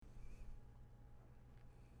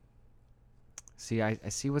See, I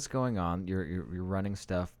see what's going on. You're running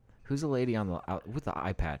stuff. Who's the lady with the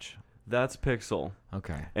eye patch? That's Pixel.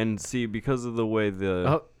 Okay. And see, because of the way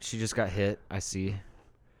Oh, she just got hit. I see.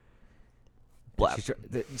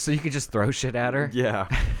 Blap. So you could just throw shit at her? Yeah.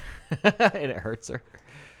 And it hurts her.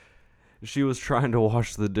 She was trying to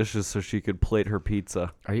wash the dishes so she could plate her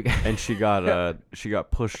pizza. Are you? And she got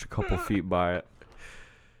pushed a couple feet by it.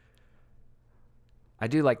 I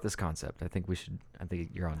do like this concept. I think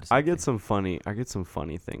you're on to something. I get some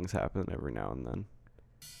funny things happen every now and then.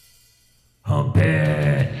 Hump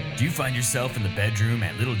it! Do you find yourself in the bedroom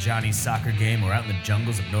at little Johnny's soccer game or out in the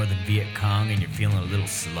jungles of northern Viet Cong and you're feeling a little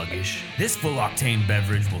sluggish? This full-octane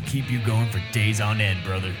beverage will keep you going for days on end,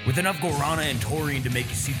 brother. With enough guarana and taurine to make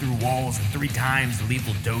you see through walls and 3 times the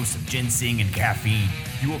lethal dose of ginseng and caffeine,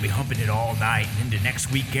 you will be humping it all night and into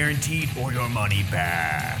next week guaranteed or your money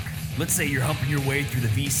back. Let's say you're humping your way through the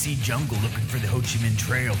VC jungle looking for the Ho Chi Minh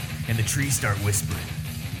Trail and the trees start whispering.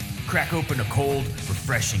 Crack open a cold,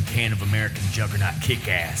 refreshing can of American Juggernaut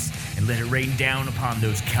Kick-Ass and let it rain down upon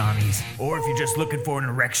those commies. Or if you're just looking for an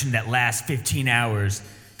erection that lasts 15 hours,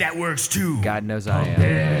 that works too. God knows I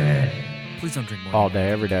am. Please don't drink more all than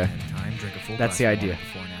day, every day. at a time. Drink a full That's glass the of idea. water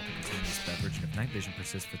before and after consuming this beverage, and if night vision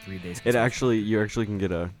persists for 3 days, You actually can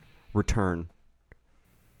get a return.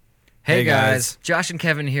 Hey guys, Josh and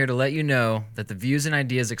Kevin here to let you know that the views and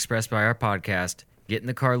ideas expressed by our podcast, Get in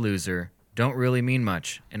the Car Loser, don't really mean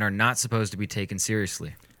much and are not supposed to be taken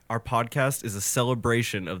seriously. Our podcast is a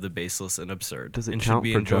celebration of the baseless and absurd. Does it and count should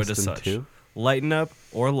be for enjoyed Justin as such. too? Lighten up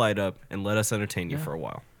or light up and let us entertain you for a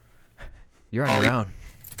while. You're on your own.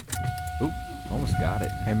 Oop, almost got it.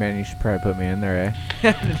 Hey man, you should probably put me in there,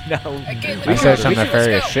 eh? No, I say some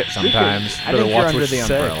nefarious shit sometimes. I think you're under the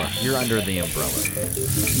umbrella. You're under the umbrella.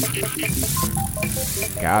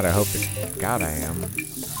 God, I hope it. God, I am.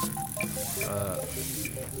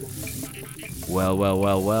 Well.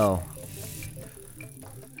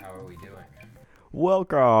 How are we doing?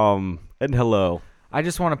 Welcome and hello. I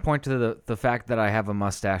just want to point to the fact that I have a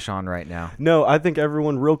mustache on right now. No, I think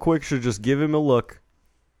everyone real quick should just give him a look.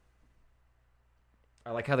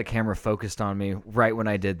 I like how the camera focused on me right when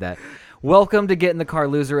I did that. Welcome to Get in the Car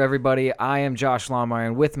Loser, everybody. I am Josh Lawmeyer,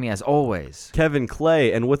 and with me, as always, Kevin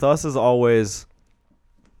Clay, and with us as always,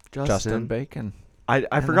 Justin Bacon.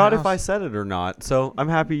 I forgot if I said it or not, so I'm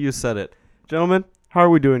happy you said it. Gentlemen, how are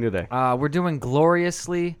we doing today? we're doing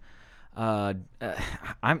gloriously. I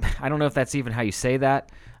don't know if that's even how you say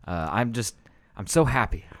that. I'm so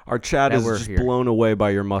happy. Our chat that is we're just here. blown away by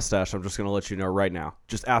your mustache. I'm just going to let you know right now.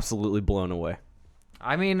 Just absolutely blown away.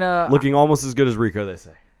 I mean, Looking almost as good as Rico, they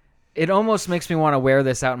say. it almost makes me want to wear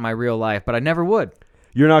this out in my real life, but I never would.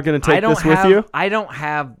 You're not going to take this with you? I don't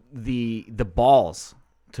have the balls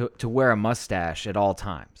to wear a mustache at all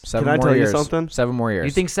times. 7 Can I more tell you years. something? 7 more years.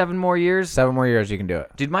 You think 7 more years? 7 more years you can do it.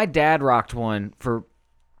 Dude, my dad rocked one for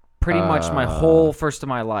pretty much my whole first of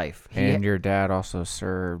my life. And your dad also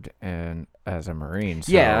served as a Marine.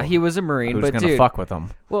 So yeah, he was a Marine, who's but gonna dude, fuck with him?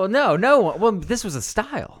 well, no. Well, this was a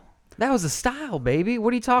style. That was a style, baby.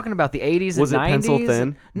 What are you talking about? The 80s and 90s? Was it pencil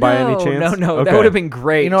thin No, by any chance? No. Okay. That would have been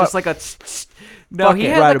great. You know Just what? like a... No, Fuck he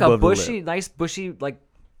it. had Right like a above the bushy, nice bushy, like,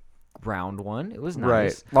 round one. It was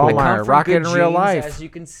nice. Right. I come Lawmeyer, from rock it good in real genes, life. as you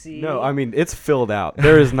can see. No, I mean, it's filled out.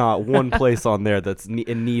 There is not one place on there that's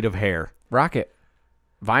in need of hair. Rocket.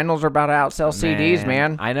 Vinyls are about to outsell CDs,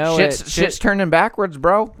 man. I know Shit's turning backwards,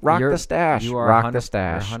 bro. Rock the stash. You are Rock the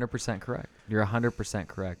stash. You're 100% correct. You're 100%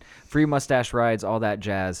 correct. Free mustache rides, all that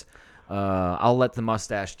jazz. I'll let the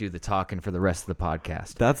mustache do the talking for the rest of the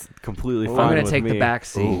podcast. That's completely fine I'm going with to take me. the back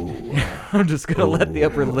seat. I'm just going to let the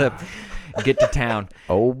upper lip get to town.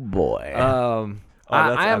 Oh boy. that's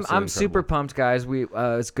I'm absolutely super incredible. pumped, guys.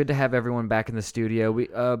 It's good to have everyone back in the studio.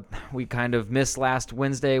 We kind of missed last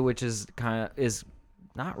Wednesday, which is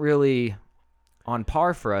not really on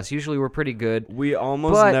par for us. Usually we're pretty good. We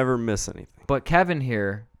almost But- never miss anything. But Kevin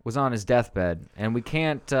here was on his deathbed, and we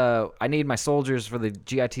can't. I need my soldiers for the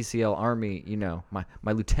GITCL Army. You know, my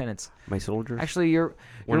lieutenants. My soldiers? Actually, you're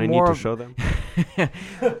when I more need to of- show them?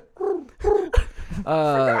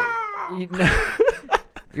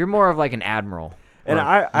 you're more of like an admiral. And Or,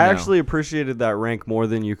 I you know. actually appreciated that rank more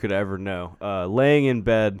than you could ever know. Laying in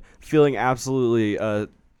bed, feeling absolutely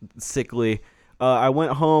sickly. I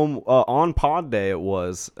went home on pod day, it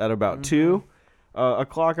was, at about 2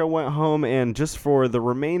 o'clock I went home, and just for the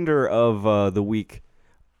remainder of the week,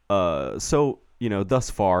 thus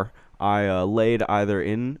far, I laid either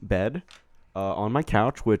in bed, on my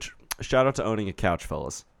couch, which, shout out to owning a couch,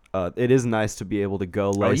 fellas. It is nice to be able to go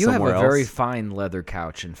lay you have somewhere a else. very fine leather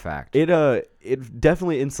couch, in fact. It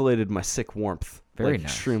definitely insulated my sick warmth Very like,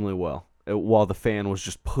 nice. extremely well. while the fan was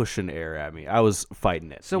just pushing air at me. I was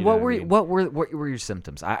fighting it. So you know what were I mean? what were your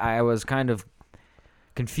symptoms? I was kind of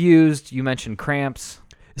confused. You mentioned cramps.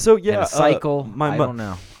 So And yeah, a cycle. my I mo- don't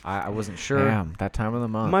know. I wasn't sure. Damn, that time of the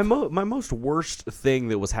month. My most worst thing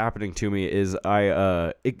that was happening to me is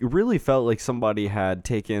it really felt like somebody had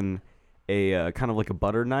taken a kind of like a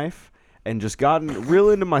butter knife and just gotten real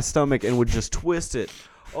into my stomach and would just twist it.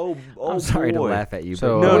 Oh, I'm sorry boy. to laugh at you,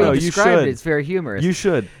 So- but No, the way no, you you described should. it, it's very humorous. You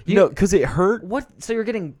should. You- No, because it hurt What? So you're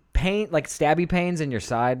getting pain, like stabby pains in your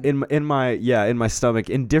side? in my stomach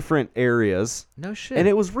in different areas, No shit. and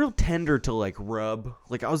it was real tender to like rub.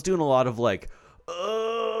 Like I was doing a lot of like.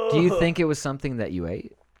 Do you think it was something that you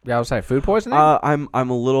ate? Yeah, I was like food poisoning. I'm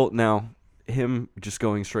a little now. Him just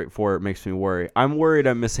going straight for it makes me worry. I'm worried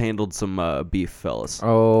I mishandled some beef, fellas.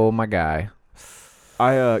 Oh my guy.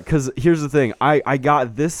 Cause here's the thing. I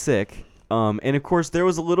got this sick. And of course there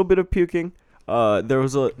was a little bit of puking. There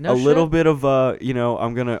was a No little shit. bit of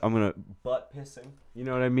I'm gonna butt pissing. You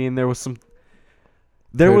know what I mean? There was some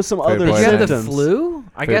Food other Did you have the symptoms. flu?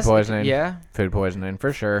 I Food guess. poisoning. Yeah. Food poisoning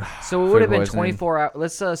for sure. So it Food would have been poisoning. 24 hours.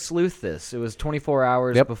 Let's sleuth this. It was 24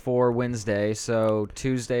 hours Yep. before Wednesday. So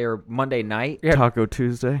Tuesday or Monday night. Yeah. Taco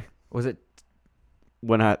Tuesday. Was it?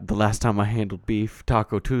 The last time I handled beef,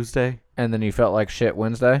 Taco Tuesday. And then you felt like shit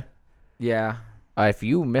Wednesday. Yeah. If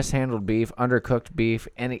you mishandled beef, undercooked beef,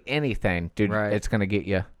 anything, dude, Right. it's gonna get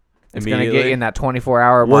you. It's gonna get Immediately? you in that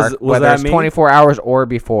 24-hour Was- mark, was whether that it's me? 24 hours or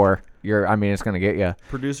before. It's gonna get you.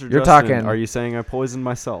 Producer You're Justin, talking- are you saying I poisoned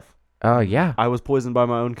myself? Oh yeah. I was poisoned by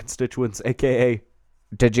my own constituents, aka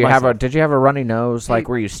Did you myself. have a runny nose? Like Hey,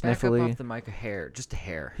 were you back up sniffly? off the mic a hair, just a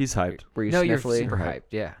hair. he's hyped. Were you No, you're sniffly super hyped.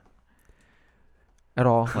 Yeah. at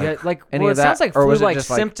all? Yeah, like any well, of it sounds that? like Or was it flu-like just,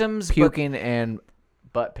 like, symptoms. but puking and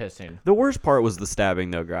butt pissing. The worst part was the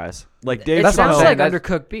stabbing, though, guys. Like Dave It That's what I'm sounds saying, like that's-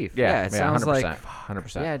 undercooked beef. Yeah, it sounds like.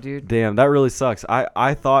 100%. Yeah, dude. Damn, that really sucks.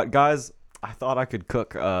 I thought, guys, I thought I could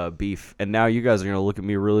cook beef, and now you guys are gonna look at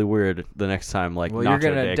me really weird the next time, like Well, Nacho you're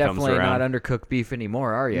gonna Day comes definitely around. not undercook beef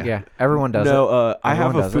anymore, are you? Yeah, everyone does no, it. I have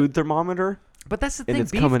Everyone a does it. food thermometer. But that's the And thing.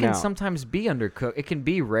 it's Beef coming can out. sometimes be undercooked. It can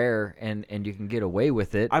be rare, and you can get away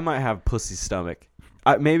with it. I might have pussy stomach.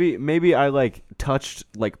 Maybe I like touched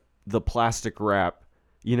like the plastic wrap.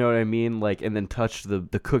 You know what I mean? Like, and then touched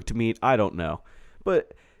the cooked meat. I don't know,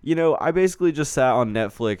 but I basically just sat on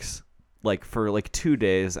Netflix like for like 2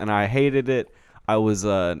 days, and I hated it. I was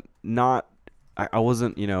not. I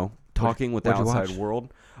wasn't talking with the what'd you outside watch?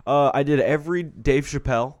 world. I did every Dave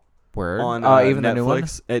Chappelle Word. on Even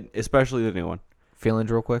Netflix, the new one. especially the new one.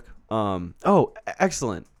 Feelings real quick.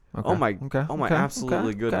 Excellent. Okay. Oh my, Okay. oh my, Okay. absolutely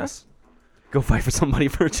Okay. goodness. Go fight for somebody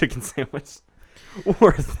for a chicken sandwich.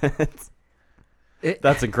 Worth it.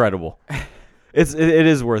 That's incredible. It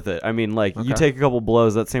is worth it. I mean, like you Okay. take a couple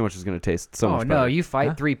blows, that sandwich is gonna taste so oh much no, better. you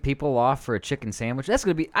fight 3 people off for a chicken sandwich. That's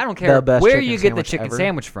gonna be. I don't care The best where chicken you get the sandwich chicken ever.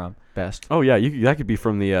 sandwich from. Best. Oh yeah, that could be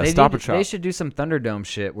from the Stop and Shop. They should do some Thunderdome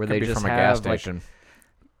shit where Could they be just from a have gas like station.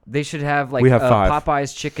 they should have like We have 5.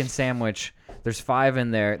 Popeye's chicken sandwich. There's 5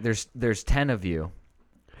 in there. There's 10 of you.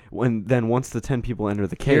 Then once the 10 people enter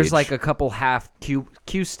the cage, Here's like a couple half cue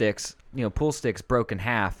sticks, pool sticks broken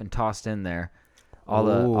half and tossed in there. All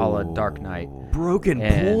the Dark Knight. broken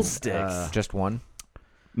And, pool sticks. Just one.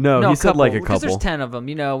 No, he said like a Because there's couple. 10 of them.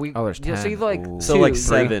 We Oh, there's 10. So you like Ooh. So, like, two,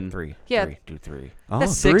 7. Three. Yeah. Do 3. Oh,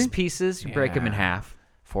 That's 6 3? pieces. You break them in Yeah. half.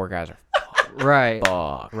 4 guys are Right.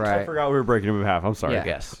 fucked. I Right. forgot we were breaking them in half. I'm sorry. Yeah.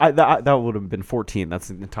 Yes. That would have been 14. That's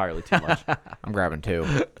entirely too much. I'm grabbing 2.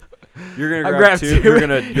 You're gonna I'm grab grabbing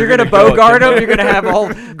 2. You're gonna bogart go- them. You're gonna have a whole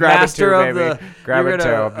master of the. Grabbing you're 2.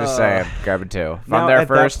 gonna, I'm just saying. Grabbing 2. If Now, I'm there at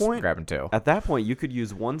that first, point- grabbing 2. At that point, you could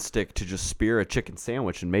use one stick to just spear a chicken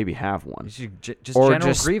sandwich and maybe have one. You should just Or General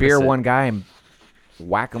just Grievous spear it. one guy and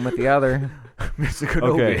whack him with the other.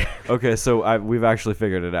 Okay. So we've actually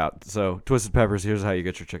figured it out. So Twisted Peppers, here's how you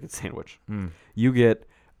get your chicken sandwich. Mm. You get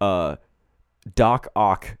a Doc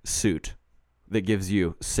Ock suit that gives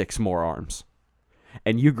you 6 more arms,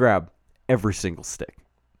 and you grab every single stick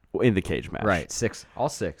in the cage match. Right. 6. All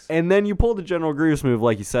 6. And then you pull the General Grievous move,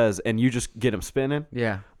 like he says, and you just get him spinning.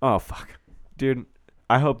 Yeah. Oh fuck, dude!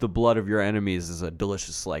 I hope the blood of your enemies is a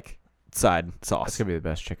delicious side sauce. That's going to be the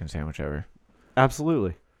best chicken sandwich ever.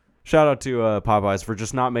 Absolutely. Shout out to Popeyes for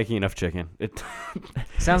just not making enough chicken.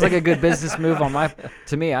 Sounds like a good business move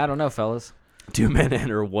to me. I don't know, fellas. 2 men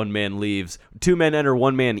enter, 1 man leaves. 2 men enter,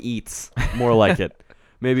 1 man eats. More like it.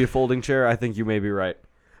 Maybe a folding chair. I think you may be right.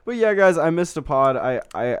 But yeah, guys, I missed a pod.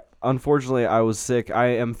 I unfortunately I was sick. I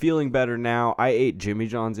am feeling better now. I ate Jimmy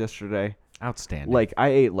John's yesterday. Outstanding. I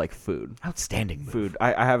ate food. Outstanding move. Food.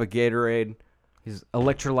 I have a Gatorade. He's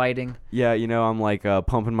electrolyting. Yeah, I'm like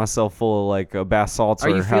pumping myself full of like bath salts. Are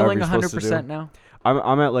or you however feeling you're supposed to do. 100% now?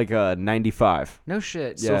 I'm at like 95. No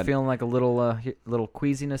shit. Yeah. Still feeling like a little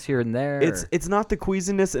queasiness here and there. It's not the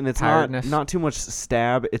queasiness and it's Tiredness. not too much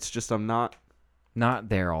stab. It's just I'm not. not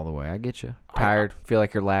there all the way. I get you. Tired. Feel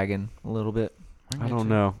like you're lagging a little bit. I don't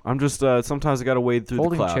know. I'm just sometimes I got to wade through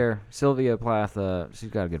Folding the cloud. chair. Sylvia Plath. She's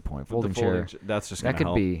got a good point. The Folding chair. That's just That gonna could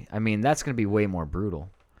help. be. I mean, that's gonna be way more brutal.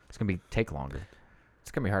 It's gonna take longer.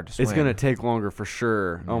 It's gonna be hard to swing. It's gonna take longer for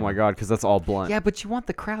sure. Oh my god, because that's all blunt. Yeah, but you want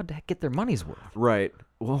the crowd to get their money's worth. Right.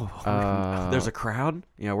 Whoa. There's a crowd.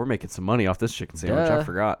 Yeah, we're making some money off this chicken sandwich. I Duh.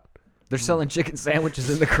 forgot. They're selling chicken sandwiches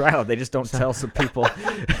in the crowd. They just don't tell some people.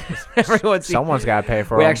 Everyone's Someone's got to pay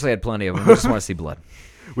for We them. actually had plenty of them. We just want to see blood.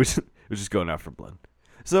 We're just going after blood.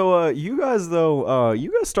 So you guys though,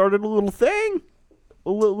 you guys started a little thing,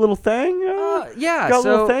 little thing. Yeah, got a so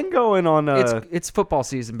little thing going on. it's football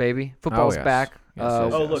season, baby. Football's yes. back. Yes,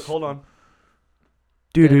 yes, Oh yes. look, hold on.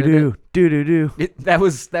 Do do do do do do. That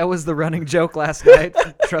was the running joke last night.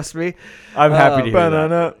 Trust me. I'm happy to hear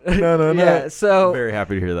that. Yeah. So Very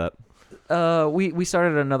happy to hear that. we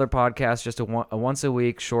started another podcast, just a once a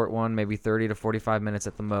week short one, maybe 30 to 45 minutes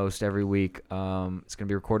at the most every week. It's gonna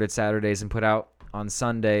be recorded Saturdays and put out on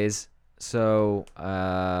Sundays. So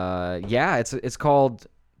yeah, it's called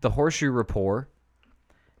the Horseshoe Rapport.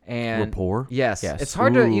 And Rapport? Yes. Yes. It's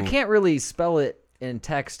hard to. You Ooh. can't really spell it in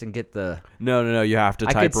text and get the. No. You have to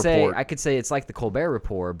I type could say report. I could say it's like the Colbert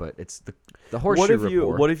Report, but it's the Horseshoe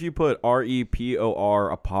Rapport. What if you put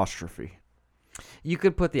REPOR apostrophe You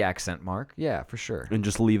could put the accent mark. Yeah, for sure. and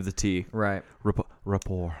just leave the T? Right. Rapport.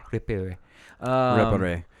 Rapport.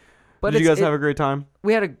 But did you guys have a great time?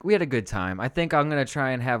 We had a good time. I think I'm gonna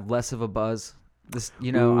try and have less of a buzz. This,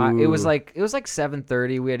 it was Ooh. like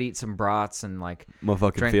 7:30. We had to eat some brats and like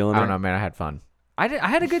Motherfucking Drink- feeling I it. don't know, man. I had fun. I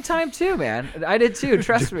had a good time too, man. I did too.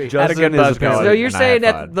 Trust me. Justin good is buzz apparently- going. So you're and I saying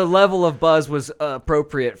had that fun. the level of buzz was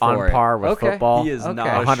appropriate for On it. par with Okay. football. He is Okay. not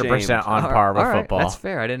 100% on par with All right, football. That's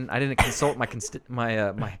fair. I didn't consult my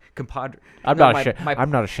my compadre. I'm no, not my- ashamed. my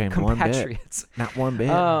I'm not ashamed one bit. compatriots. Not one bit.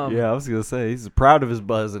 Yeah, I was gonna say he's proud of his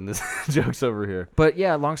buzz and his jokes over here. But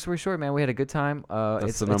yeah, long story short, man, we had a good time.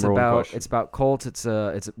 That's the number one question. It's about Colts.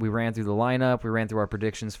 We ran through the lineup. We ran through our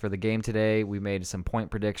predictions for the game today. We made some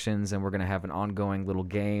point predictions, and we're gonna have an ongoing little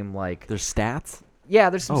game. Like There's stats. yeah,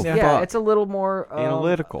 there's some. Oh, yeah, fuck. it's a little more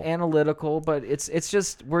Analytical. but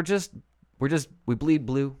we bleed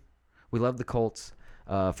blue. We love the Colts,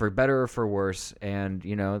 for better or for worse, and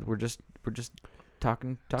we're just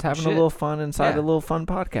talking Just having shit. a little fun inside Yeah. a little fun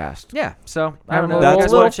podcast. Yeah, so I Having don't know. a if That's you little,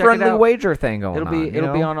 guys what- wanna little check it friendly out. wager thing going It'll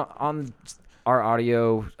on. be on our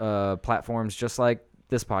audio platforms just like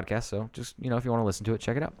this podcast. So just if you want to listen to it,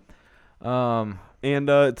 check it out.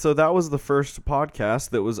 And so that was the first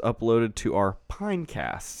podcast that was uploaded to our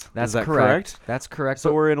Pinecast. That's Is that correct. That's correct. So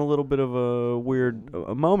But- we're in a little bit of a weird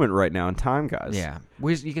moment right now in time, guys. yeah,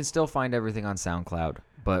 you can still find everything on SoundCloud,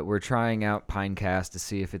 but we're trying out Pinecast to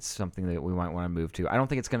see if it's something that we might want to move to. I don't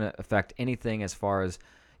think it's going to affect anything as far as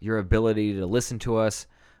your ability to listen to us.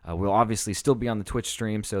 We'll obviously still be on the Twitch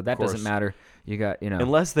stream, so that doesn't course. matter. You got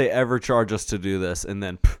Unless they ever charge us to do this, and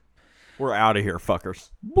then we're out of here, fuckers.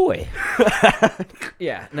 boy.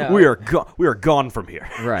 Yeah, no, We are gone from here.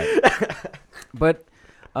 right. But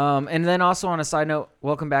and then also on a side note,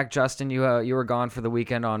 welcome back, Justin. You were gone for the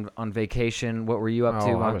weekend on vacation. What were you up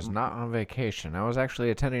to? Oh, I was not on vacation. I was actually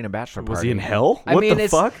attending a bachelor party. Was he in hell? I What mean, the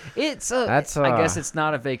fuck? It's That's, I guess it's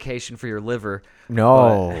not a vacation for your liver.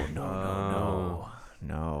 No.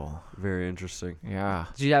 Very interesting. Yeah.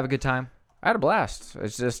 Did you have a good time? I had a blast.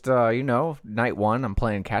 It's just, night one, I'm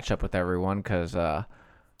playing catch up with everyone because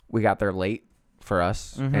we got there late for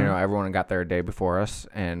us. Mm-hmm. And, everyone got there a day before us.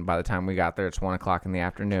 And by the time we got there, it's 1 o'clock in the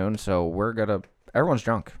afternoon. So everyone's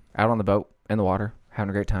drunk, out on the boat, in the water, having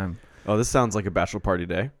a great time. Oh, this sounds like a bachelor party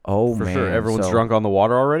day. Oh, For man. sure. Everyone's So- drunk on the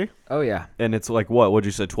water already? Oh yeah. And it's like what? What'd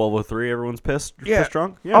you say? 12:03. Everyone's pissed. Yeah. Pissed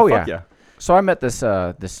drunk. Yeah. Oh, fuck yeah. So I met this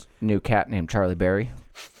new cat named Charlie Berry.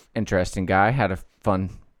 Interesting guy. Had a fun,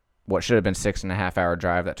 what should have been 6.5 hour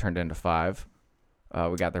drive that turned into 5.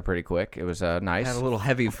 We got there pretty quick. It was nice. Had a little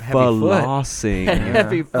heavy foot. Flossing.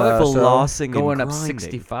 Heavy foot. Flossing and Going up grinding.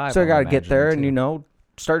 65. So I I'm got to get there imagining, and, too.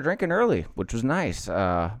 start drinking early, which was nice.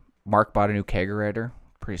 Mark bought a new kegerator.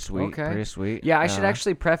 Pretty sweet. Okay. Pretty sweet. Yeah, I should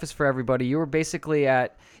actually preface for everybody. You were basically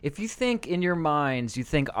at, if you think in your minds, you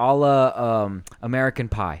think a la American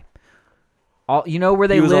Pie. Where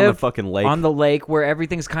they He was live on the fucking lake. on the lake where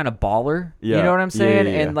everything's kind of baller. Yeah. You know what I'm Yeah, saying?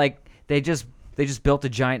 yeah, yeah. And like they just built a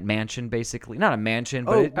giant mansion, basically. Not a mansion,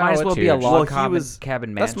 but Oh, it might as it's well be a huge. log Well,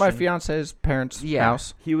 cabin mansion. That's my fiance's parents' Yeah.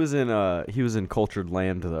 house. He was in cultured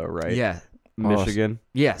land though, right? Yeah. Michigan.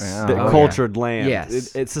 Yes. Yeah. The Oh, yeah. cultured land.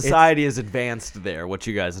 Yes. Society is advanced there, what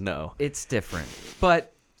you guys know. It's different.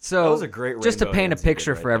 But so That was a great just to Rainbow paint a Hands you did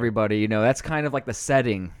picture right for there. everybody, you know, that's kind of like the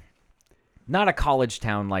setting. Not a college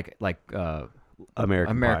town like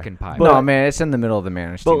American Pie. But- No, man, it's in the middle of the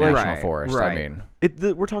Manistee but, like- National Right, Forest. right. I mean,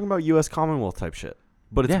 We're talking about U.S. Commonwealth type shit,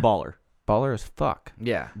 but it's Yeah. baller. baller as fuck.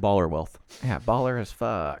 Yeah. Baller wealth. Yeah, baller as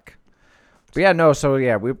fuck. But yeah, no, so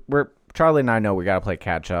yeah, we're Charlie and I know we got to play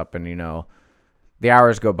catch up, and, you know, the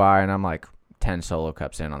hours go by, and I'm like 10 solo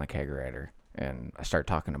cups in on the kegerator. And I start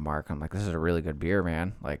talking to Mark. I'm like, this is a really good beer,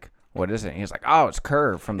 man. Like, what is it? And he's like, oh, it's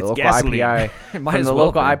Curve from the local IPA. Might From as the well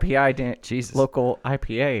local be. IPA. Jesus. Local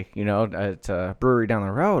IPA, you know, it's a brewery down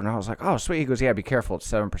the road. And I was like, oh, sweet. He goes, yeah, be careful.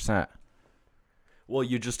 It's 7%. Well,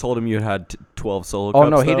 you just told him you had 12 solo Oh,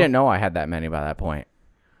 cups, no, he though? didn't know I had that many by that point.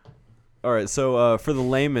 All right, so for the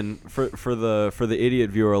layman, for the idiot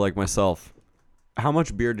viewer like myself, how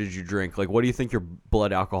much beer did you drink? Like, what do you think your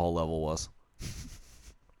blood alcohol level was?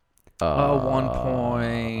 1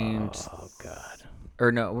 point. Oh, God.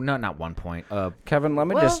 Or no, not 1 point. Kevin, let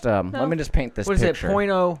me Well, let me just paint this What is picture. it?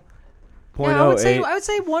 0.0. Point Yeah, oh I would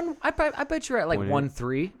say one. I bet you're at like 0.8.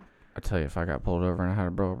 1.3. I tell you, if I got pulled over and I had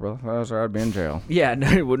a brother, I'd be in jail. Yeah, no,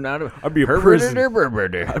 it would not have. I'd be in prison.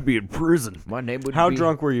 I'd be in prison. My name would How be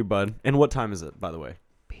drunk were you, bud? And what time is it, by the way?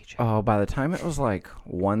 Oh, by the time it was like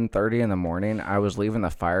 1:30 in the morning, I was leaving the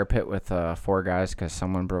fire pit with 4 guys because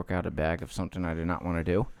someone broke out a bag of something I did not want to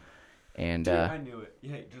do. And I knew it.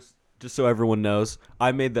 Yeah, just so everyone knows,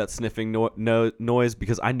 I made that sniffing noise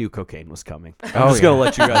because I knew cocaine was coming. I'm just gonna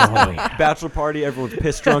let you guys know. Bachelor party, everyone's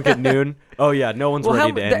pissed drunk at noon. Oh yeah, no one's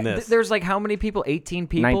ready to end this. There's like how many people? 18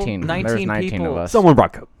 people. 19. There's 19 people. of us. Someone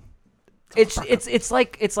brought coke. It's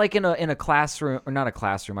like in a classroom, or not a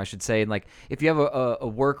classroom, I should say. And like if you have a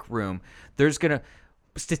work room, there's gonna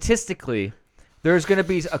statistically. There's gonna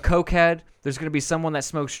be a cokehead. There's gonna be someone that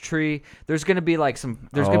smokes tree. There's gonna be like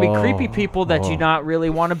there's gonna be creepy people that you not really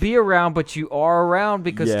want to be around, but you are around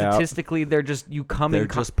because Yeah. statistically they're just you come They're in.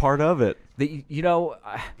 just part of it. You know,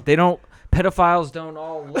 they don't. Pedophiles don't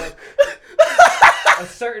all look a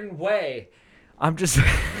certain way. I'm just.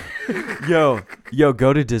 Yo,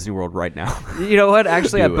 go to Disney World right now. You know what?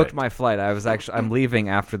 Actually, I Do booked it. my flight. I'm leaving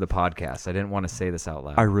after the podcast. I didn't want to say this out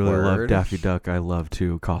loud. I really love Word. Daffy Duck. I love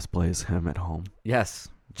to cosplay as him at home. Yes,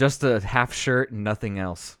 just a half shirt and nothing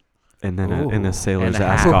else. And then in a sailor's And a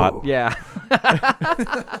hat. ascot. Yeah,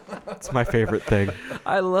 It's my favorite thing.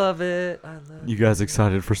 I love it. I love You guys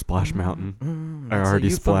excited for Splash Mountain? I That's a already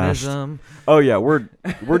splashed. euphemism. Oh yeah, we're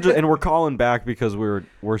just and we're calling back because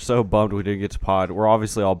we're so bummed we didn't get to pod. We're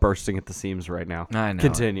obviously all bursting at the seams right now. I know.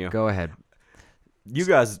 Continue. Go ahead. You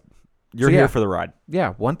guys, you're So, yeah. here for the ride.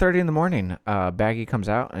 Yeah, 1:30 in the morning. Baggy comes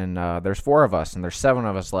out, and there's 4 of us, and there's 7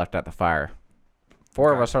 of us left at the fire.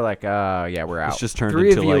 4 of us are like, yeah, we're out. It's just turned 3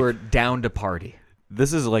 into of you like are down to party.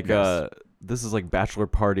 this is like bachelor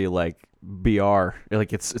party like BR.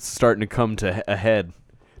 Like it's starting to come to a head.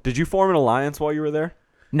 Did you form an alliance while you were there?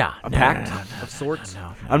 nah, A pact of sorts.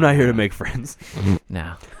 I'm not here to make friends.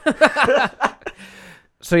 No.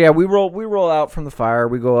 So yeah, we roll out from the fire.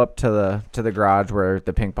 We go up to the garage where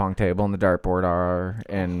the ping pong table and the dartboard are,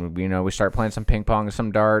 and we start playing some ping pong and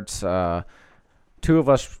some darts. 2 of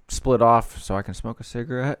us split off so I can smoke a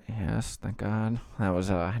cigarette. Yes, thank God. That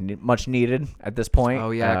was much needed at this point.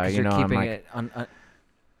 Oh yeah, because you're I'm keeping like, it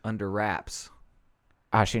under wraps.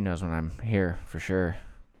 she knows when I'm here for sure.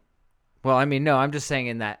 Well, I mean, no, I'm just saying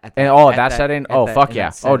in that. At And that, at that setting? at Oh that- fuck in yeah!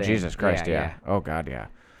 that Oh setting. Jesus Christ, yeah. Oh God, yeah.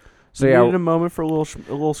 So So you yeah, needed a moment for a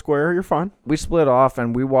little square. You're fine. we split off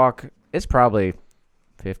and we walk. It's probably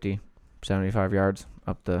 50, 75 yards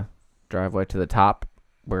up the driveway to the top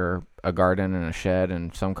where a garden and a shed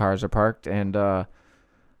and some cars are parked. And about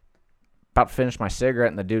to finish my cigarette,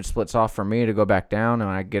 and the dude splits off from me to go back down, and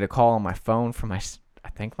I get a call on my phone from my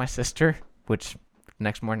sister, which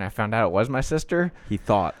next morning I found out it was my sister. He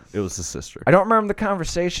thought it was his sister. I don't remember the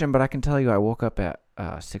conversation, but I can tell you I woke up at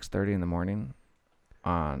 6:30 in the morning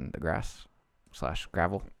on the grass /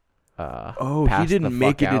 gravel. Oh, he passed the didn't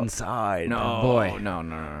make fuck it out. inside. No, boy. no.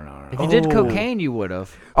 If you did cocaine, you would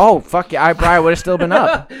have. Oh, fuck yeah. I probably would have still been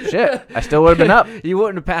up. Shit. I still would have been up. You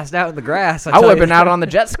wouldn't have passed out in the grass. I would have been out on the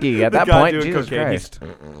jet ski at that guy point. doing Jesus cocaine, Christ.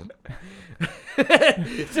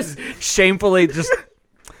 just shamefully, just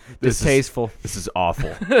This is- distasteful. This is awful.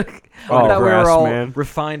 I Oh, thought we grass, were all man.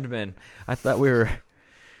 refined men. I thought we were.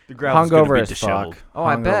 The gravel's gonna Hungover be as disheveled. fuck. Oh,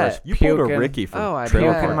 I Hungover bet. as You pulled a puking- Ricky from Oh, I Trailer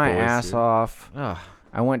bet. Park Puking my Boys, ass dude. off. Oh,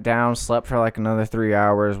 I went down, slept for like another 3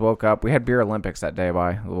 hours, woke up. We had Beer Olympics that day,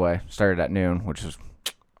 by the way. Started at noon, which was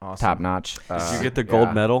awesome. top notch. Did you get the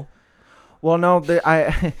gold medal? Well, no,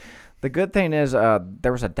 The good thing is,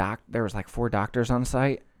 there was like 4 doctors on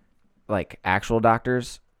site, like actual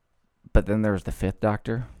doctors, but then there was the 5th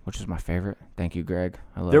doctor, which is my favorite. Thank you, Greg.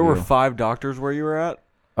 I love There were you. 5 doctors where you were at?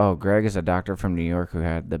 Oh, Greg is a doctor from New York who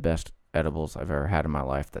had the best edibles I've ever had in my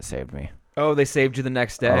life that saved me. Oh, they saved you the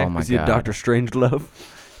next day. Oh my Was he a God. Dr. Strangelove?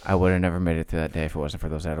 I would have never made it through that day if it wasn't for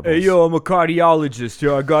those edibles. Hey, yo, I'm a cardiologist.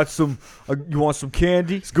 Yo, I got some. You want some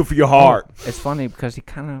candy? It's good for your heart. It's funny because he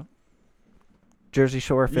kind of Jersey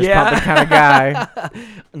Shore fist Yeah. pumping kind of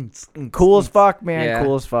guy. Cool as fuck, man. Yeah.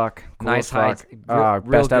 Cool as fuck. Cool Nice as fuck. height.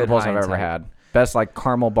 Real Best good edibles I've ever hindsight. had. Best like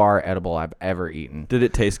caramel bar edible I've ever eaten. Did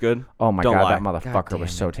it taste good? Oh my Don't god, lie. that motherfucker God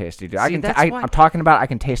was damn so it. tasty, dude. See, that's why- I'm talking about it. I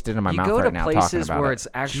can taste it in my You mouth go right to now talking places about where it. it's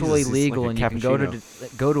actually Jesus, it's legal, like a and you can go to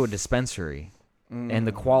cappuccino. go to a dispensary, and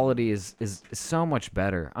the quality is so much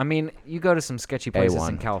better. I mean, you go to some sketchy places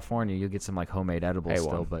in A1. California, you'll get some like homemade edibles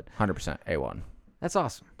still, A1. but 100% A1. that's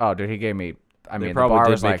awesome. Oh, dude, he gave me. I They mean, the probably bar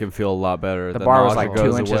did was make like him feel a lot better. the bar was like nausea 2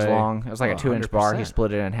 goes inches away. long. It was like a 2-inch bar. He 100%.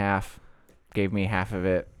 split it in half. Gave me half of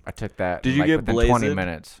it. I took that. Did and, you like, get within 20 blazed?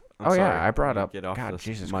 minutes? I'm Oh sorry. yeah, I brought up. Get off God, this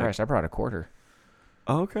Jesus mic. Christ, I brought a quarter.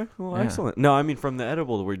 Oh, okay. Well, Yeah. excellent. No, I mean from the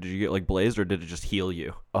edible, where did you get like blazed, or did it just heal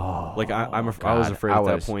you? Oh, Like I was God. afraid at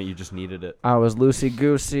that point you just needed it. I was loosey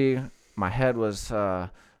goosey. My head was for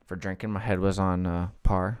drinking. My head was on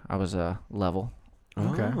par. I was level.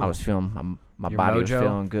 Okay. I was feeling my Your body was mojo-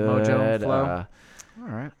 feeling mojo good. and flow? All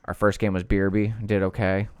right. Our first game was Beerby, did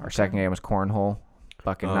okay. Our second game was Cornhole,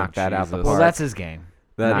 fucking Oh, knocked that out the Jesus. park. Well, that's his game.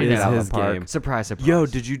 That Knocked is it out of his the park. game. Surprise, surprise. Yo,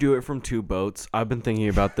 did you do it from 2 boats? I've been thinking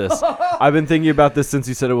about this. I've been thinking about this since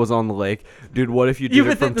you said it was on the lake, dude. What if you did You've it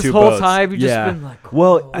been from thinking 2 this whole boats? time? You've yeah. just been like,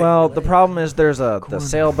 Well, the problem is there's the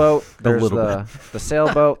sailboat, there's little the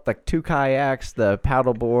sailboat, like 2 kayaks, the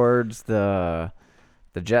paddle boards, the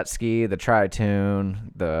jet ski, the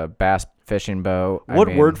tri-tune, the bass fishing boat. I What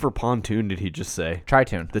mean, word for pontoon did he just say?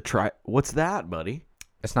 tri-tune? What's that, buddy?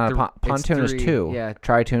 It's not Thr- a pontoon it's is 3, 2. yeah.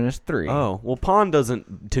 Tri-tune is 3. Oh, well, pond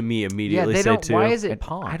doesn't to me yeah, immediately they say don't. 2. Why is it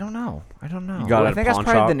pond? I don't know. You got Well, it I at think that's pawn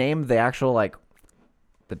probably shop? the name of the actual like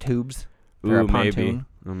the tubes. They're Ooh, a pontoon. maybe.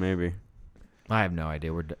 Oh, maybe. I have no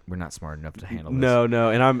idea. We're not smart enough to handle this. No,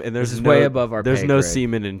 and there's This is no, way above our There's pay no grade.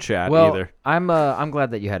 semen in chat Well, either. I'm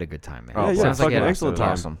glad that you had a good time, man. Oh, Yeah, yeah, Sounds like fucking you had excellent It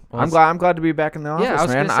was time. awesome. Well, I'm glad to be back in the office, I was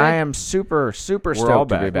man. gonna say- I am super super We're all stoked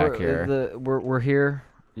to be back. back here. We're here.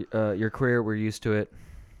 Your career, we're used to it.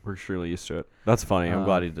 We're surely used to it. That's funny. I'm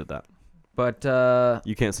glad he did that. But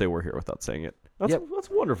You can't say we're here without saying it. That's Yep. that's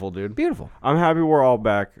wonderful, dude. beautiful. I'm happy we're all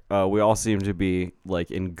back. We all seem to be like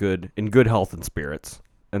in good health and spirits,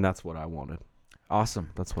 and that's what I wanted. Awesome.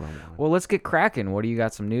 That's what I wanted. Well, let's get cracking. What do you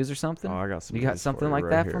got? Some news or something? Oh, I got some. You got news something you like right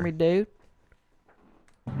that here. for me, dude?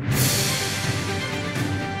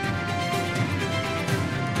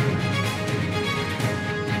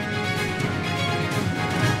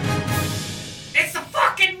 It's the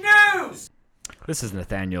fucking news! This is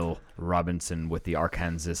Nathaniel Robinson with the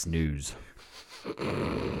Arkansas News.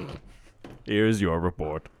 Here's your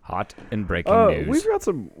report. Hot and breaking news.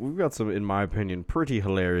 We've got some, in my opinion, pretty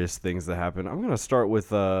hilarious things that happen. I'm gonna start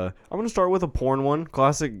with a porn one.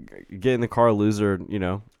 Classic, get in the car, loser.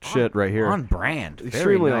 Shit right here. On brand. Very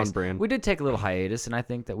Extremely nice. on brand. We did take a little hiatus, and I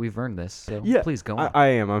think that we've earned this. So Yeah, please go on. I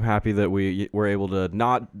am. I'm happy that we were able to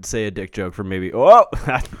not say a dick joke for maybe. Oh,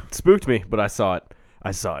 that spooked me, but I saw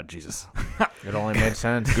it. Jesus. It only made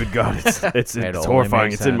sense. Good God, it's It only horrifying.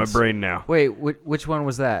 makes It's in my sense. brain now. Wait, which one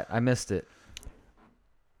was that? I missed it.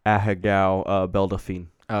 Ahegao Beldelphine.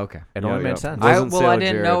 Oh, okay. It Yeah, only yeah. made sense. I- I Wasn't Sailor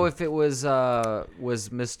didn't know Jared. if it was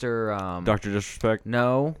Mr. Dr. Disrespect.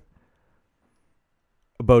 No,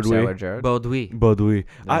 Baudouin. Sailor Jared. Baudouin. Baudouin.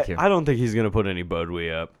 Thank you. I don't think he's gonna put any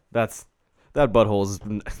Baudouin up. That butthole's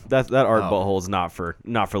that art Oh. butthole is not for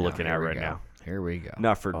looking Here at we right go. now. Here we go.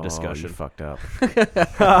 Not for Oh, discussion. you fucked up.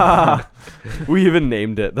 We even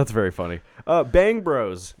named it. That's very funny. Bang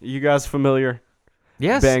Bros. You guys familiar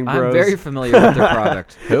Yes, Bang I'm Bros. very familiar with their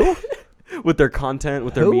product. Who? with their content,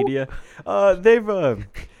 with their Who? media? They've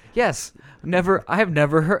Yes, I have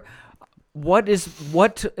never heard. What is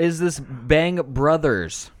this Bang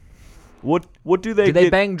Brothers? what do they Do they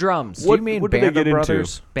get? bang drums? What do you mean do they Band get of into?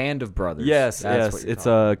 Brothers? Band of Brothers. Yes, That's what you're it's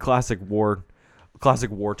calling a classic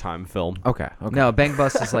wartime film. Okay. it. No, Bang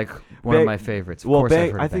Bus is like one Bang- of my favorites. Of Well, course I've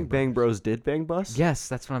Bang, heard I of think Bang Bang Bros did Bang Bus. Bus. Yes,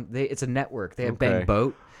 that's what it's a network. They have Okay. Bang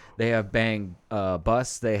Boat. They have Bang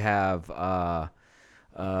Bus. They have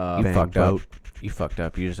You Bang fucked up. Boat. You fucked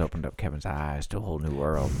up. You just opened up Kevin's eyes to a whole new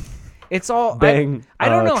world. It's all Bang, I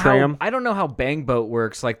don't know Tram. how I don't know how Bang Boat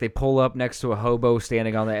works. Like they pull up next to a hobo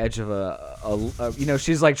standing on the edge of a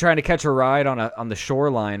she's like trying to catch a ride on the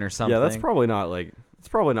shoreline or something. Yeah, that's probably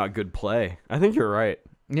not good play. I think you're right.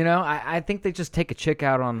 You know, I think they just take a chick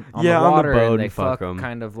out on Yeah, the on the water boat and they and fuck fuck 'em.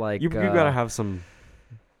 kind of like. You gotta have some.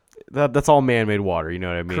 That's all man-made water. You know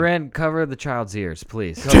what I mean? Corinne, cover the child's ears,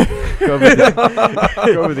 please. Go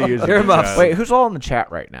over the years. You're muffs. Wait, who's all in the chat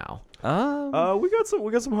right now? We got some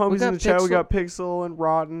homies got in the chat. We Pixel. got Pixel and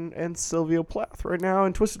Rotten and Silvio Plath right now,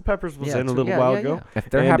 and Twisted Peppers was in a little yeah, while yeah, ago. yeah. If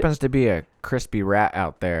there And- happens to be a crispy rat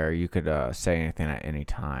out there, you could say anything at any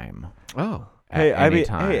time. Oh, Hey, At I any mean,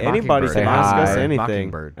 time. hey, anybody Mockingbird. can Say ask us hi. anything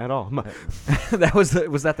Mockingbird. at all. that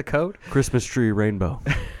was that the code? Christmas tree rainbow.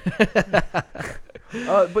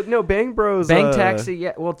 But no, Bang Bros. Bang Taxi,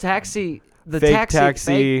 yeah. Well, Taxi, the Fake taxi, taxi,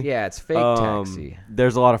 fake, yeah, it's fake taxi.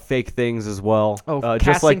 There's a lot of fake things as well. Oh,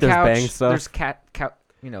 just like casting there's couch, Bang stuff. There's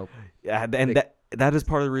you know. Yeah, and that is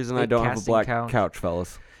part of the reason I fake don't have a casting black couch. couch,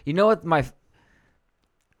 fellas. You know what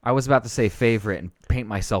I was about to say favorite and paint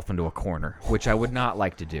myself into a corner, which I would not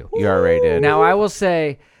like to do. You already did. Now I will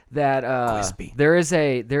say that Crispy. there is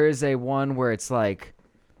a one where it's like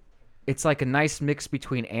a nice mix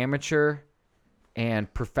between amateur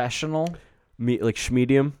and professional. Like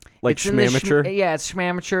schmedium, like It's in the schmamateur. yeah, it's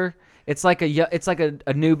schmamateur. It's like a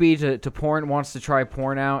newbie to porn wants to try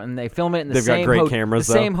porn out, and they film it in the They've got same great cameras,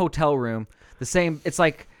 the though. same hotel room, the same. It's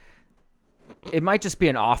like it might just be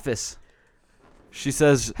an office. She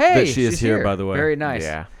says Hey, that she is she's here, by the way. Very nice.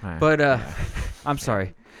 Yeah. But I'm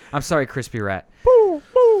sorry, Crispy Rat.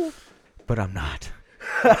 But I'm not.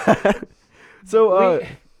 So,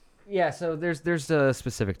 Yeah, so there's a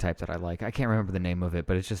specific type that I like. I can't remember the name of it,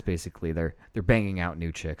 but it's just basically they're banging out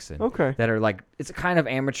new chicks and Okay. that are like it's kind of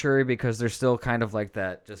amateur because they're still kind of like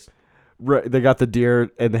that, just they got the deer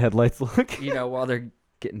and the headlights look. you know while they're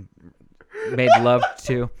getting made love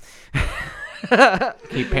to.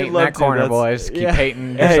 Keep painting love that to, corner, that's- boys. Keep yeah.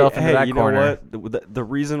 painting yourself into that you corner. know what? The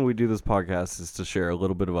reason we do this podcast is to share a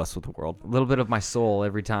little bit of us with the world. A little bit of my soul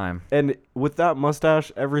every time. And with that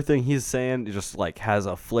mustache, everything he's saying just like has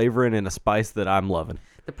a flavor and a spice that I'm loving.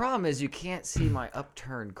 The problem is you can't see my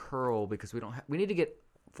upturned curl because we need to get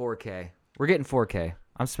 4K. We're getting 4K.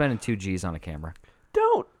 I'm spending 2 G's on a camera.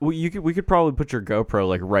 Don't. We could probably put your GoPro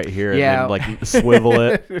like right here Yeah. and then like swivel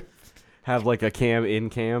it. Have like a cam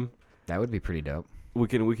in cam. That would be pretty dope. We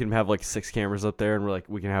can have like 6 cameras up there, and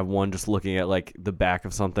we can have one just looking at like the back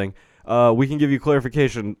of something. We can give you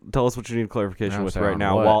clarification. Tell us what you need clarification I'm with sorry, right on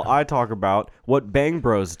now, what? while I talk about what Bang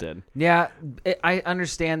Bros did. Yeah, I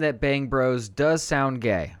understand that Bang Bros does sound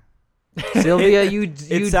gay. Sylvia, you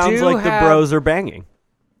It sounds do like have, the bros are banging.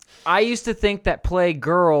 I used to think that play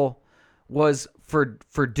girl was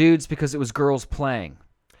for dudes because it was girls playing.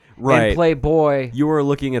 Right. And play boy, You were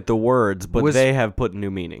looking at the words, but Was- they have put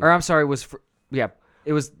new meaning. or I'm sorry, was for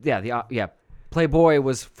Playboy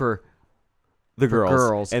was for The for girls,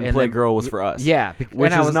 girls, and and Play then- Girl was for us. yeah,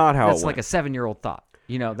 Which is not how it that's like went. a 7-year-old thought.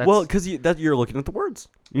 You know, that's Well, because you're looking at the words.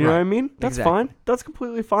 You know Right. what I mean? That's Exactly. fine. That's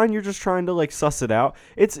completely fine. You're just trying to like suss it out.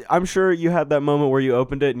 I'm sure you had that moment where you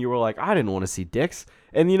opened it and you were like, I didn't want to see dicks,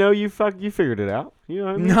 and you figured it out. You know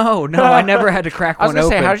what I mean? No, I never had to crack I was one gonna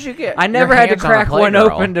open. say, how did you get I your never had to hands on a crack one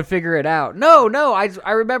Playgirl? open to figure it out. No,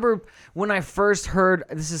 I remember when I first heard.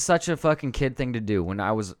 This is such a fucking kid thing to do. When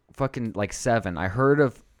I was fucking like 7, I heard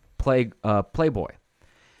of Playboy,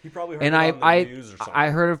 You probably heard and I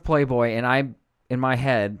heard of Playboy, and I in my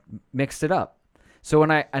head mixed it up. So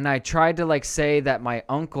when I tried to like say that my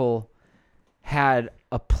uncle had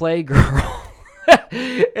a Playgirl,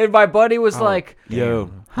 and my buddy was like. Yo,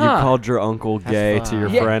 you Huh. called your uncle gay to your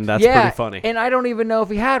Yeah, friend. That's yeah, pretty funny. And I don't even know if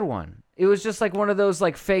he had one. It was just like one of those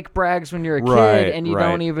like fake brags when you're a Right, kid and you right.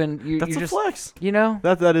 don't even you That's a just flex. you know.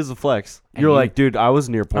 That is a flex. And You're you- like, dude, I was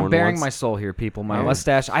near porn I'm bearing once. my soul here, people. My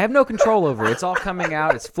mustache. I have no control over it. It's all coming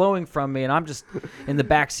out. It's flowing from me, and I'm just in the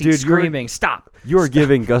back seat Dude, you're- screaming, "Stop!" You are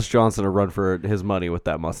giving Gus Johnson a run for his money with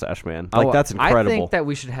that mustache, man. Like Oh, that's incredible. I think that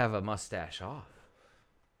we should have a mustache off,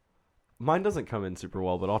 Mine doesn't come in super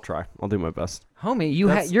well, but I'll try. I'll do my best. homie.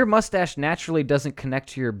 That's- Your mustache naturally doesn't connect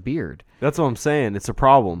to your beard. That's what I'm saying. It's a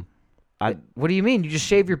problem. What do you mean? You just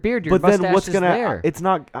shave your beard. Your But mustache then what's is gonna? there, It's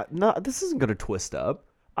not. No, this isn't gonna twist up.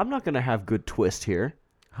 I'm not gonna have good twist here.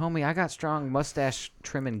 homie. I got strong mustache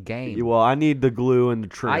trimming game. Well, I need the glue and the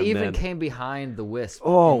trim. I even man. came behind the wisp.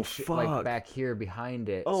 Oh, and like fuck. back here behind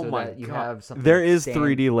it. Oh so my that you god! have something There is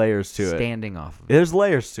 3D layers to it. standing off of it. There's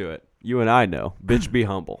layers to it. You and I know. Bitch, be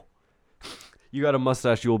humble. You got a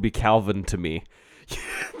mustache, you will be Calvin to me.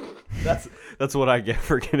 That's what I get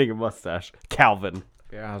for getting a mustache. Calvin.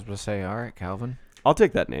 Yeah, I was gonna say, all right, Calvin. I'll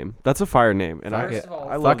take that name. That's a fire name, and First I, of all,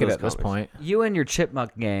 I love Fuck it those at this comics. point. You and your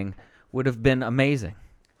chipmunk gang would have been amazing.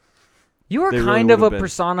 You are They really kind of a would have been.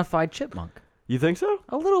 personified chipmunk. You think so?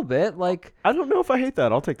 A little bit. Like, I don't know if I hate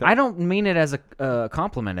that. I'll take that. I don't mean it as a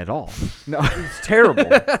compliment at all. No, it's terrible.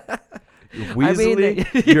 You're I mean,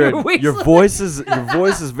 Weasley. you're your voice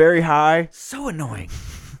is very high. So annoying.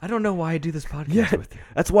 I don't know why I do this podcast Yeah, with you.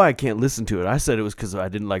 that's why I can't listen to it. I said it was because I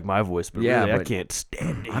didn't like my voice, but Yeah, really I but can't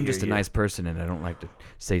stand it. I'm just a nice person, and I don't like to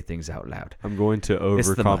say things out loud. I'm going to It's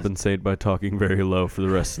the overcompensate by talking very low for the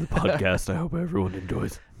rest of the podcast. I hope everyone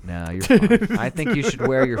enjoys. No, you're fine. I think you should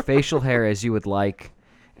wear your facial hair as you would like,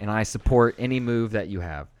 and I support any move that you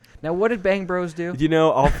have. Now, what did Bang Bros do? You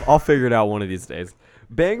know, I'll figure it out one of these days.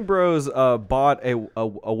 Bang Bros bought a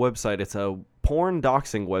website. It's a porn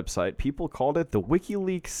doxing website. People called it the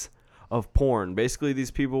WikiLeaks of porn. Basically, these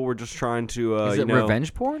people were just trying to Is it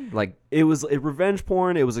revenge porn? Like, it was revenge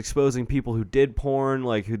porn. It was exposing people who did porn,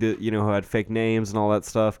 like who did, who had fake names and all that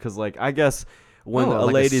stuff. Because, like, I guess when Oh, a like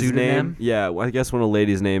a lady's pseudonym? name, I guess when a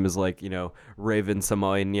lady's name is like, Raven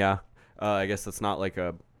Samoania, I guess that's not like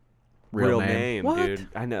a real name, What? dude.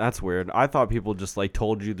 I know that's weird. I thought people just like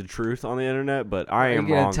told you the truth on the internet, but I are you am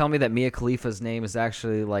gonna wrong. tell me that Mia Khalifa's name is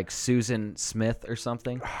actually like Susan Smith or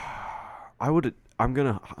something? I'm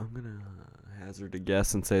gonna hazard a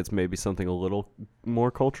guess and say it's maybe something a little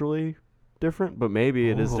more culturally different, but maybe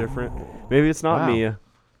it is different. Maybe it's not Wow. Mia.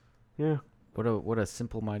 Yeah. What a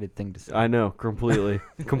simple-minded thing to say. I know, completely.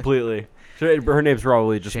 Completely. Her name's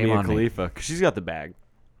probably just Shame Mia on me. Khalifa, because she's got the bag.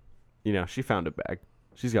 She found a bag.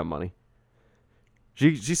 She's got money.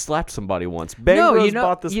 She slapped somebody once. Bang Bros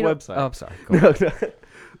bought this website. Oh, I'm sorry. Go on.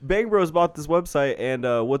 Bang Bros bought this website, and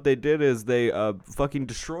what they did is they fucking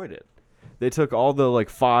destroyed it. They took all the like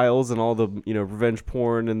files and all the revenge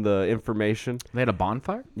porn and the information. They had a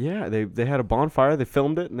bonfire? Yeah, they had a bonfire. They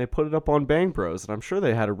filmed it and they put it up on Bang Bros. And I'm sure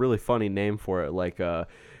they had a really funny name for it, like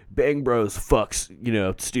Bang Bros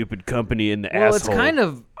fucks stupid company in the Well, asshole. it's kind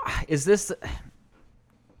of. Is this?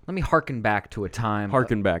 Let me harken back to a time.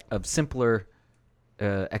 Harken back. Of simpler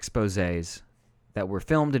exposés that were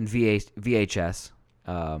filmed in VHS.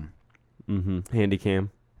 Handycam.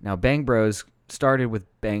 Now, Bang Bros started with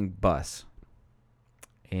Bang Bus.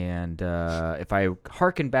 And if I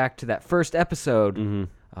harken back to that first episode,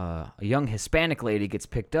 a young Hispanic lady gets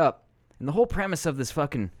picked up. And the whole premise of this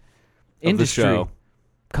fucking industry show.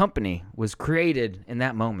 company was created in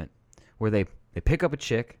that moment where they pick up a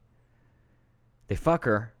chick, they fuck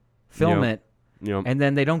her, film Yep. it, and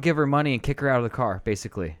then they don't give her money and kick her out of the car,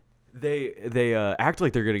 basically. They act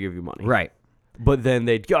like they're gonna give you money, Right. But then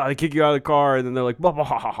they kick you out of the car, and then they're like, bah, bah,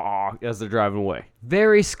 ha, ha, ha, as they're driving away.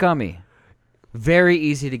 Very scummy. Very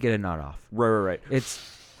easy to get a nut off. Right. It's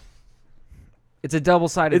a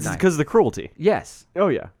double-sided It's knife. because of the cruelty. Yes. Oh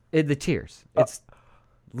yeah. The tears. It's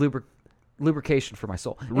lubrication for my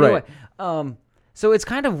soul. Right. Anyway, so it's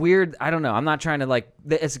kind of weird. I don't know. I'm not trying to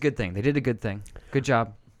it's a good thing. They did a good thing. Good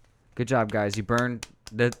job. Good job, guys. You burned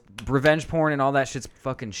the revenge porn and all that shit's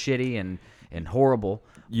fucking shitty and horrible.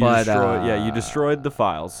 You But destroyed the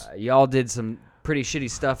files. y'all did some pretty shitty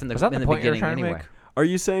stuff in the, Was that in the the point you were beginning trying to anyway. make? Are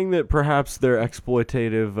you saying that perhaps their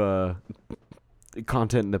exploitative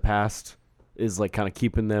content in the past is like kind of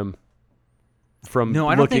keeping them from No,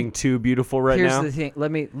 I don't looking think- too beautiful right Here's now? the thing.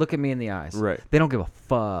 Let me look at me in the eyes. Right. They don't give a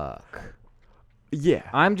fuck. Yeah.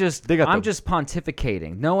 I'm just They got the- just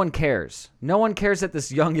pontificating. No one cares. No one cares that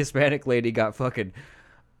this young Hispanic lady got fucking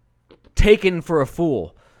taken for a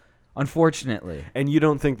fool. Unfortunately. And you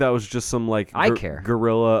don't think that was just some like I care.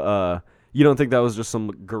 guerrilla you don't think that was just some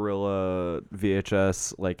guerrilla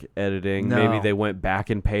VHS like editing? No. Maybe they went back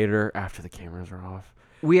and paid her after the cameras were off.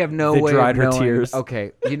 We have no They way dried of her knowing. tears.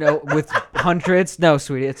 Okay, with hundreds. No,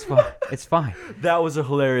 sweetie, it's fine. It's fine. That was a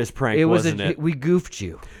hilarious prank, It was wasn't it? we goofed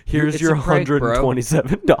you. Here's It's your a prank, bro.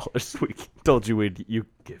 $127 we told you we'd give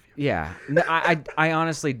you. Yeah, No, I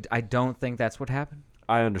honestly I don't think that's what happened.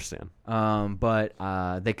 I understand. But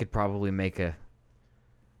they could probably make a.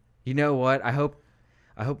 You know what? I hope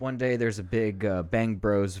one day there's a big Bang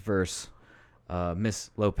Bros verse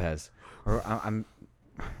Miss Lopez, or I'm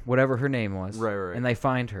whatever her name was. Right. And they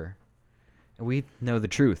find her, and we know the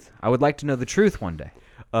truth. I would like to know the truth one day.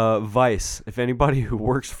 Vice. If anybody who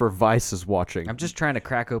works for Vice is watching, I'm just trying to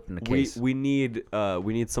crack open the case. we need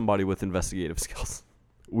somebody with investigative skills.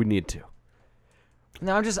 We need to.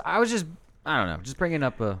 No, I was just I don't know, just bringing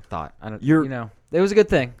up a thought. I don't. You're- You know, it was a good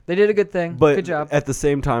thing. They did a good thing. But good job. at the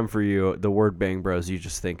same time, for you, the word Bang Bros, you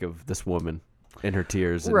just think of this woman in her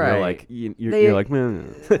tears, and you're Right. like, you're They- like,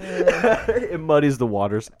 man. It muddies the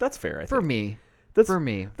waters. That's fair. I think. For me, That's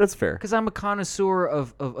That's fair. because I'm a connoisseur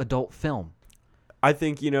of adult film. I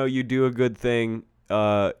think you do a good thing,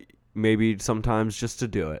 maybe sometimes just to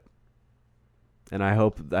do it, and I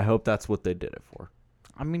hope that's what they did it for.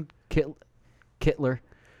 I mean, Kittler.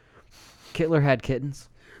 Kittler had kittens.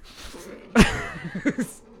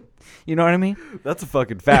 You know what I mean? That's a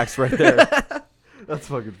fucking facts right there. That's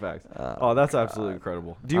fucking facts. Oh, that's absolutely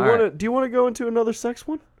incredible. Do you All want to right. do you want to go into another sex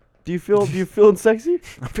one? Do you feeling sexy?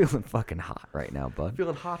 I'm feeling fucking hot right now, bud.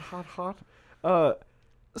 Feeling hot.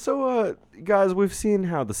 So guys, we've seen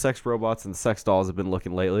how the sex robots and the sex dolls have been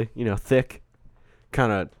looking lately. You know, thick,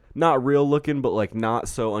 kind of not real looking, but like not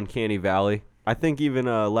so uncanny valley. I think even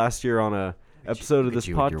last year on a episode of this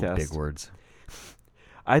podcast, Big words.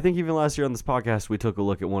 I think even last year on this podcast, we took a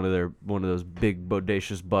look at one of those big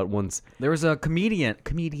bodacious butt ones. There was a comedian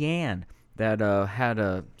that had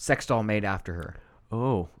a sex doll made after her.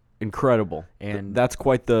 Oh, incredible! And- that's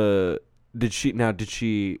quite the. Did she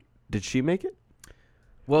make it?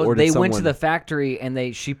 Well, Or did they went to someone- the factory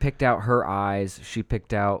and she picked out her eyes. She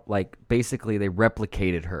picked out basically they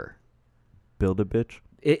replicated her. Build a bitch.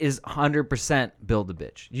 It is 100%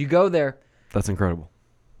 Build-A-Bitch. You go there That's incredible.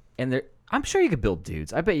 and I'm sure you could build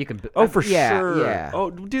dudes. I bet you can. Oh, for yeah, sure. Yeah. Oh,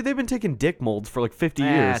 dude, they've been taking dick molds for like 50 Ah,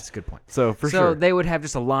 years. that's a good point. So for so sure. they would have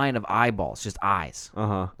just a line of eyeballs, just eyes,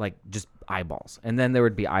 Uh-huh. just eyeballs, and then there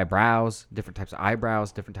would be eyebrows, different types of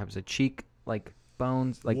eyebrows, different types of cheek,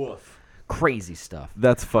 bones, crazy stuff.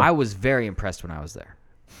 That's fun. I was very impressed when I was there.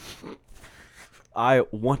 I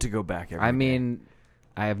want to go back every I day. mean,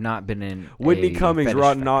 I have not been in Whitney a Cummings, fetish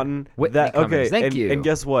Rotten factory. Naughton. Whitney Cummings, thank and, you. And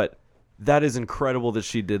guess what? That is incredible that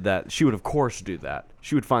she did that. She would, of course, do that.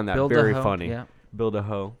 She would find that Build a very hoe, funny. yeah. Build a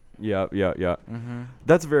hoe. Yeah.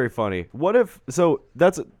 That's very funny. What if? So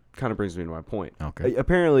that's kind of brings me to my point. Okay.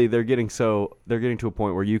 Apparently, they're getting to a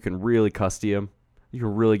point where you can really custom. You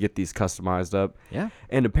can really get these customized up. Yeah.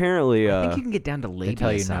 And apparently, I think you can get down to lady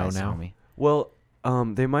tell you no size, now. homie. well,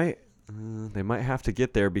 they might have to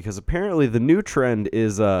get there because apparently the new trend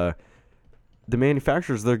is the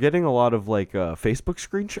manufacturers, they're getting a lot of Facebook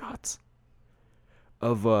screenshots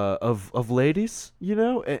of ladies, you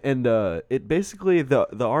know, and it basically the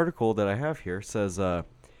article that I have here says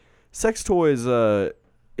sex toys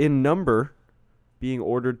in number being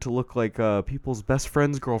ordered to look like people's best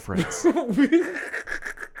friends' girlfriends.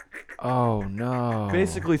 Oh no.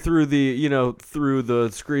 Basically through the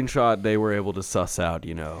screenshot they were able to suss out,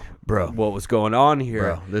 Bro. what was going on here.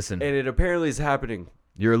 Bro, listen. And it apparently is happening.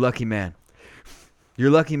 You're a lucky man. You're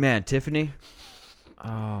a lucky man. Tiffany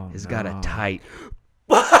Oh, has got a no. tight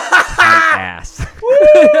ass.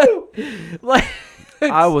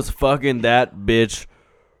 I was fucking that bitch.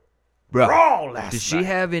 Bro, does she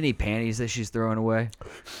have any panties that she's throwing away?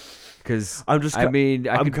 Because I'm just I mean,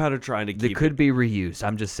 I'm could, kind of trying to they keep could be reused.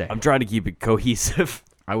 I'm just saying. I'm trying to keep it cohesive.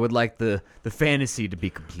 I would like the fantasy to be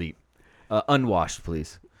complete. Unwashed,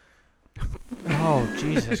 please. Oh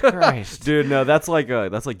Jesus Christ. Dude, no, that's like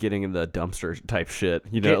getting in the dumpster type shit.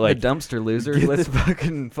 You know, Get the dumpster loser. get Let's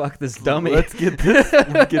the- fuck this dummy. let's get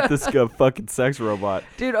this fucking sex robot.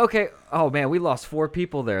 Dude, okay. Oh man, we lost 4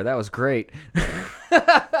 people there. That was great.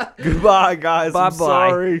 Goodbye, guys. I'm Bye-bye.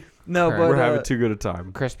 sorry. No, Correct. but We're having too good a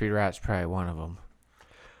time. Crispy Rat's probably one of them.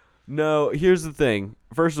 No, here's the thing.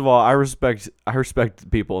 First of all, I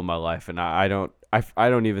respect people in my life, and I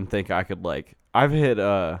don't even think I could I've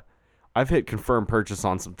hit confirm purchase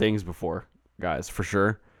on some things before, guys, for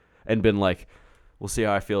sure, and been like, we'll see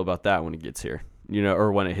how I feel about that when it gets here,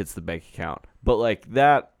 or when it hits the bank account. But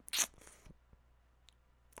that,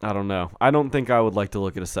 I don't know. I don't think I would like to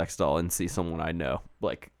look at a sex doll and see someone I know,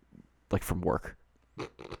 like from work.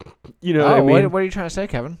 You know what I mean? What are you trying to say,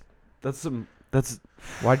 Kevin? That's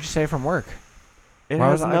Why'd you say from work? it Why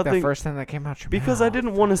has was it like the nothing first thing that came out your because mouth? I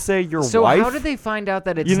didn't want to say your so wife. how did they find out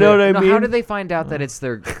that it's You know what I How mean? did they find out that it's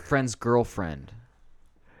their friend's girlfriend?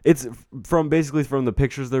 It's basically from the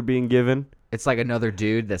pictures they're being given. It's like another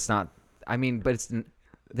dude that's not. I mean, but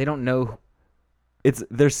they don't know.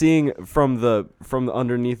 They're seeing from the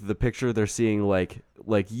underneath the picture. They're seeing like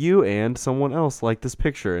you and someone else like this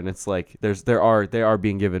picture, and it's like they are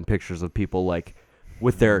being given pictures of people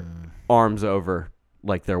with their arms over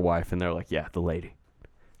their wife, and they're like, yeah, the lady.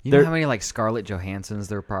 You know They're- how many Scarlett Johanssons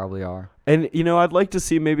there probably are. And I'd like to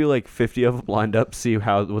see maybe 50 of them lined up, see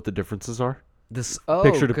what the differences are. This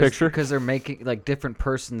Picture to picture? because they're making different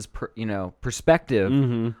persons perspective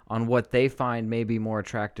Mm-hmm. on what they find may be more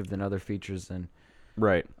attractive than other features than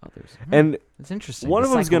Right. others. And It's interesting. one The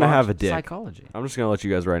of them's gonna have a dick. Psychology. I'm just gonna let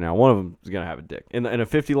you guys right now. One of them is gonna have a dick. In a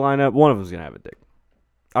 50 lineup, one of them's gonna have a dick.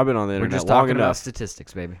 I've been on the We're internet just long talking about enough.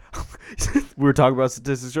 statistics, baby. We were talking about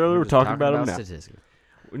statistics earlier. We're just talking about them now. statistics.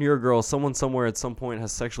 When you're a girl, someone somewhere at some point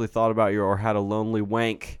has sexually thought about you or had a lonely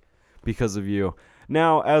wank because of you.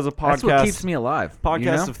 Now, as a That's what keeps podcast me alive.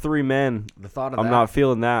 of 3 men, the thought of I'm that. not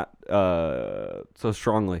feeling that so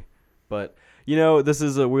strongly. But You know, this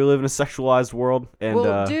is we live in a sexualized world, and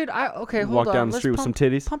well, dude, okay, hold walk on. down the Let's street with some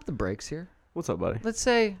titties. Pump the brakes here. What's up, buddy? Let's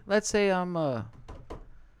say I'm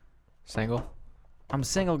Single. I'm a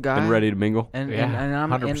single guy. And ready to mingle. And Yeah,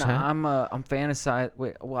 I'm 100%. I'm fantasized.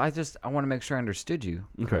 Wait, well, I want to make sure I understood you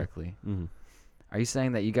Okay. correctly. Mm-hmm. Are you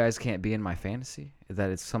saying that you guys can't be in my fantasy? That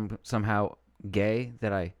it's somehow gay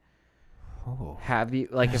that I have you?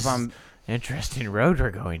 Like if I'm, Interesting road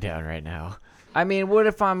we're going down right now. I mean, what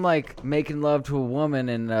if I'm like making love to a woman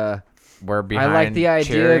and We're behind. I like the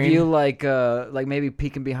idea cheering. of you like maybe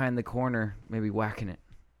peeking behind the corner, maybe whacking it.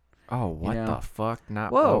 Oh, what know? the fuck?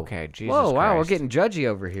 Not Whoa. okay. Jesus Whoa, wow, we're Christ. getting judgy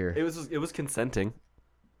over here. It was consenting.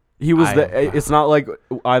 He was it's not like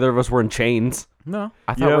either of us were in chains. No.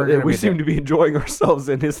 I You thought know, we were gonna we be seem the, to be enjoying ourselves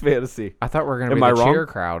in his fantasy. I thought we were gonna Am be I the wrong? cheer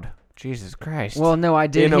crowd. Jesus Christ. Well, no, I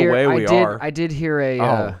did In a hear. way, we are. I did hear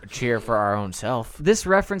a. cheer for our own self. This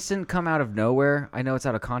reference didn't come out of nowhere. I know it's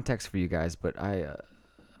out of context for you guys, but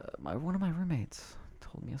one of my roommates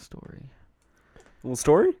told me a story. Little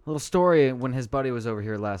story? A little story when his buddy was over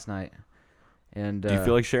here last night. And Do you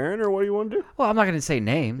feel like sharing, or what do you want to do? well, I'm not going to say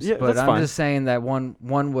names, Yeah, but that's I'm fine. just saying that one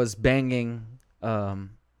was banging a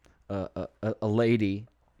lady,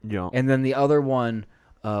 Yeah. and then the other one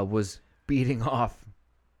was beating off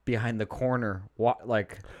behind the corner,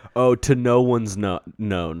 like. Oh, to no one's known.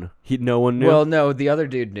 No one knew. Well, no, the other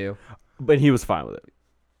dude knew. but he was fine with it.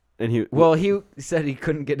 And he Said he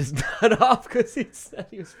couldn't get his nut off because he said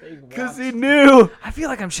he was being because watched. he knew. I feel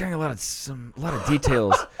like I'm sharing a lot of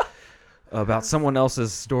details about someone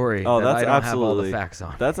else's story. Oh, that that's I don't absolutely have all the facts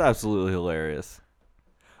on. That's absolutely hilarious.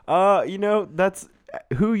 That's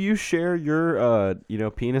who you share your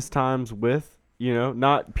penis times with.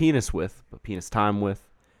 Not penis with, but penis time with,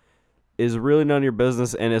 is really none of your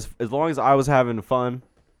business. And as long as I was having fun,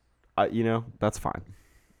 that's fine.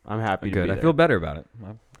 I'm happy to Good. be I there. feel better about it.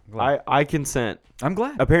 I consent. I'm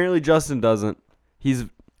glad. Apparently, Justin doesn't. He's.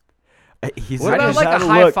 What I about just like had a to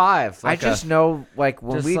high look. five? I just know, like,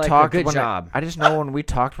 when just we like a talked. good when job. I just know when we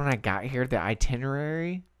talked when I got here, the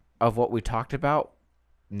itinerary of what we talked about,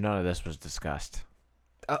 none of this was discussed.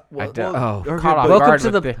 well, I don't- oh, caught off welcome guard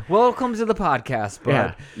to with the welcome to the podcast, bud.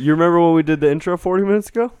 Yeah. You remember when we did the intro 40 minutes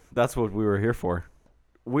ago? That's what we were here for.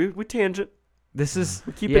 We tangent. This is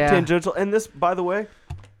We keep it tangential. And this, by the way,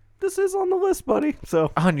 this is on the list, buddy.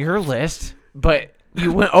 So On your list, but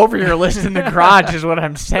you went over your list in the garage, is what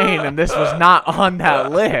I'm saying, and this was not on that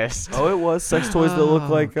list. it was sex toys that look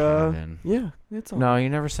like Kevin. yeah, it's on. No, you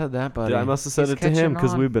never said that, buddy. I must have said He's it to him catching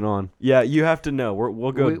because on. we've been on. Yeah, you have to know.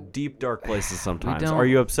 We'll go We- deep dark places sometimes. don't- Are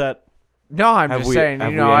you upset? No, I'm Have just we- saying.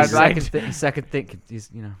 have You we know, I'd ended like second think. He's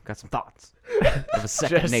got some thoughts of a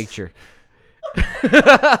second Just- nature.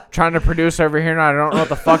 trying to produce over here, and I don't know what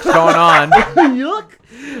the fuck's going on.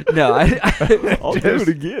 No, I'll do it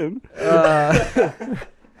again.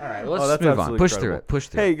 all right, let's that's move on. absolutely Push incredible. through it. Push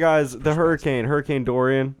through. Hey guys, the Hurricane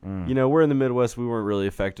Dorian. Mm. We're in the Midwest. We weren't really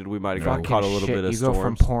affected. We might have gotten caught a little Shit, bit of you go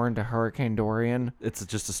from storms. porn to Hurricane Dorian. It's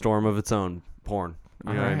just a storm of its own. Porn.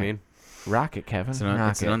 You know what I Alright. mean? Rock it, Kevin. It's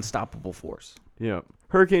Rock an it. unstoppable force. Yeah.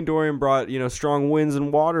 Hurricane Dorian brought, strong winds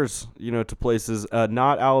and waters, to places,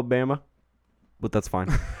 not Alabama, but that's fine.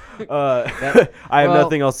 I have well-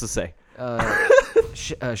 nothing else to say.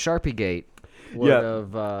 Sharpie Gate would Yeah.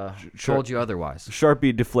 have Sure. told you otherwise.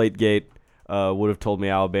 Sharpie Deflategate would have told me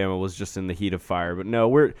Alabama was just in the heat of fire, but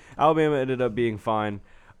no, Alabama ended up being fine.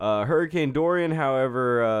 Hurricane Dorian,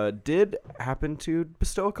 however, did happen to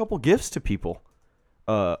bestow a couple gifts to people.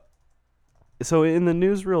 So in the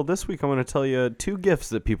newsreel this week, I'm going to tell you 2 gifts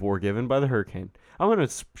that people were given by the hurricane. I'm going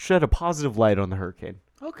to shed a positive light on the hurricane.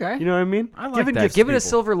 Okay. You know what I mean? I like Giving that. gifts Give to it a people.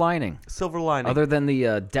 silver lining. Silver lining. Other than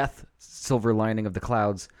the death silver lining of the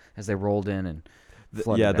clouds as they rolled in and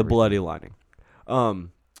flooded the everything. bloody lining.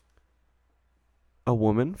 A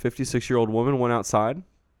woman, 56-year-old woman, went outside.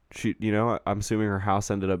 She, I'm assuming her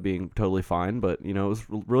house ended up being totally fine, but it was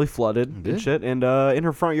really flooded Good. and shit. And in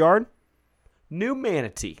her front yard, new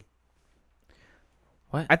manatee.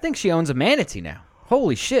 I think she owns a manatee now.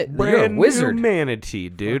 Holy shit! You're a Brand wizard. new manatee,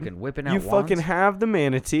 dude. Fucking whipping out You fucking wands. have the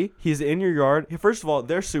manatee. He's in your yard. First of all,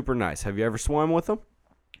 they're super nice. Have you ever swam with them?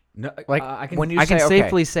 No, Like, I can. when you I can say, okay.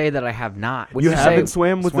 safely say that I have not. When You you say- haven't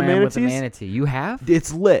swam with the swam manatees? with a manatee. You have?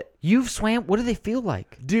 It's lit. You've swam? What do they feel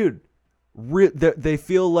like? Dude, they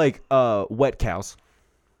feel like wet cows.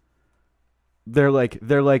 They're like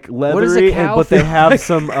leathery, cow but they feel have like?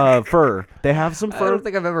 some fur. They have some I fur, don't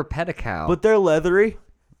think I've ever pet a cow. but they're leathery,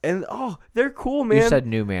 and they're cool, man. You said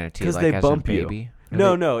new manatee, 'Cause like they as bump in you. baby.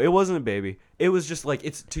 No, it wasn't a baby. It was just like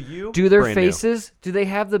it's to you. Do their brand new. faces? Do they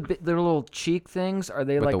have their little cheek things? Are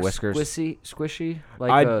they With like the whiskers? squishy,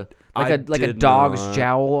 I like a did dog's not.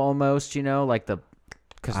 jowl almost? You know, like the.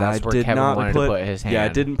 Because that's I where did Kevin not wanted to put his hand. Yeah, I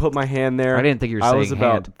didn't put my hand there. I didn't think you were I was saying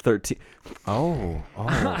about hand. 13. Oh.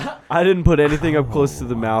 I didn't put anything up close to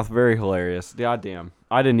the mouth. Very hilarious. God damn.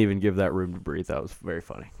 I didn't even give that room to breathe. That was very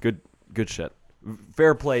funny. Good shit.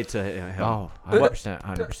 Fair play to him. Oh, 100%.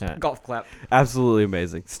 100%. Golf clap. Absolutely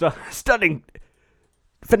amazing. Stunning.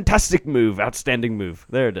 Fantastic move. Outstanding move.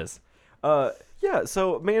 There it is. Yeah,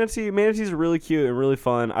 so manatees are really cute and really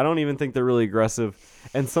fun. I don't even think they're really aggressive.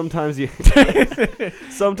 And sometimes you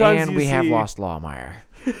And we have lost Lawmire.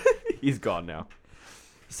 He's gone now.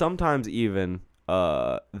 Sometimes even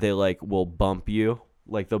they like will bump you.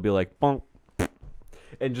 Like they'll be like bonk.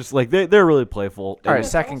 And just like they're really playful. All right, And-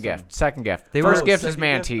 second gift. Second gift. They First were- gift is second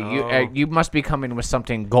manatee. gift? You Oh. you must be coming with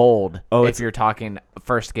something gold. Oh, if it's- you're talking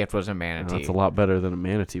first gift was a manatee. That's a lot better than a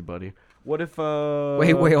manatee, buddy. What if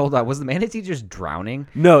Wait, hold on. Was the manatee just drowning?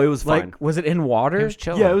 No, it was fine. Like, was it in water? It was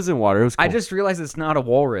chill. Yeah, it was in water. It was cool. I just realized it's not a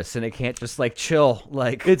walrus and it can't just like chill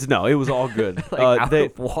like it was all good. like out they,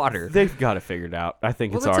 of water. They've got it figured out. I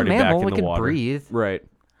think Well, it's that's a already back mammal. in It the can water. breathe. Right.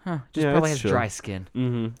 Huh? Just Yeah, probably it's has chill. dry skin.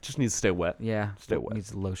 Mm-hmm. Just needs to stay wet. Yeah, Stay wet. Needs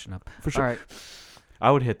to lotion up For sure. All right.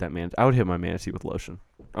 I would hit that man. I would hit my manatee with lotion.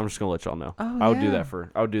 I'm just gonna let y'all know. Oh, I would do yeah. that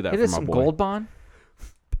for. I would do that It for is my some boy. Gold Bond.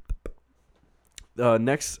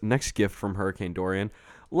 Next gift from Hurricane Dorian,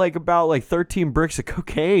 like about 13 bricks of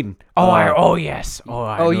cocaine. Yes.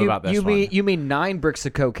 I knew about this one. you mean 9 bricks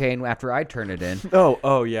of cocaine after I turn it in?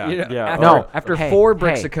 Oh yeah, You know, yeah. After, No. after Hey, 4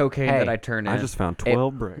 bricks hey, of cocaine hey. that I turn in. I just found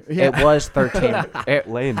 12 bricks. It was 13.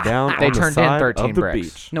 Laying down They on the turned in side 13 of the bricks.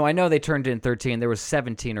 beach. No, I know they turned in 13. There was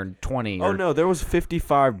 17 or 20. Oh or, no, there was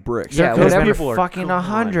 55 bricks. Yeah, There Those could have people been are fucking gone.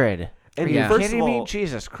 100. And Are you Yeah. first kidding of me? all,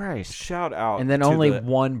 Jesus Christ. shout out and then to only the,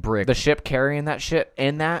 1 brick. The ship carrying that shit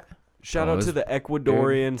in that? shout Oh, out it was- to the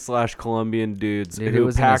Ecuadorian / Colombian dudes Dude, it who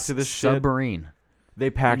was in a packed this shit. submarine. They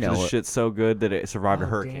packed You know this it. shit so good that it survived a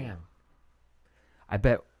hurricane.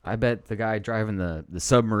 I bet the guy driving the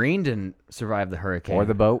submarine didn't survive the hurricane. Or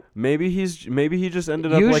the boat? Maybe he just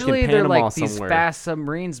ended up like Usually in they're Panama like these somewhere. fast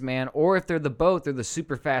submarines, man. Or if they're the boat, they're the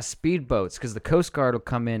super fast speed boats because the Coast Guard will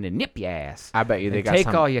come in and nip your ass. I bet you they And got take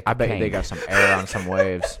some. all your I bet you they cocaine. got some air on some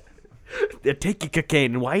waves. They take your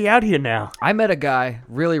cocaine. Why you out here now? I met a guy,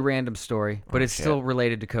 really random story, but it's shit. still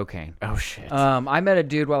related to cocaine. Oh shit. I met a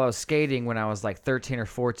dude while I was skating when I was like 13 or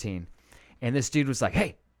 14. And this dude was like,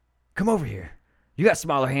 hey, come over here. You got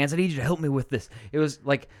smaller hands. I need you to help me with this. It was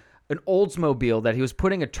like an Oldsmobile that he was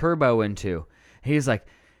putting a turbo into. He was like,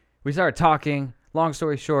 we started talking. Long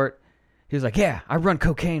story short, he was like, yeah, I run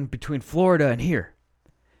cocaine between Florida and here.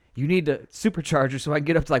 You need a supercharger so I can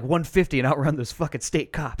get up to like 150 and outrun those fucking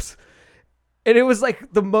state cops. And it was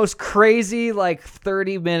like the most crazy, like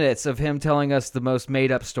 30 minutes of him telling us the most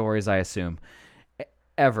made up stories, I assume,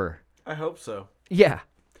 ever. I hope so. Yeah.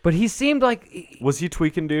 But he seemed like Was he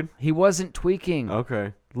tweaking, dude? he wasn't tweaking.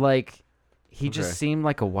 Okay. Like, he Okay. just seemed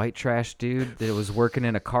like a white trash dude that was working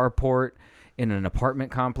in a carport in an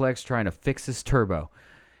apartment complex trying to fix his turbo.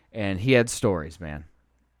 And he had stories, man.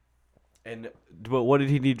 But what did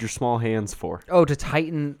he need your small hands for? Oh, to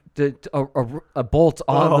tighten a bolt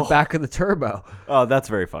on the Oh. back of the turbo. Oh, that's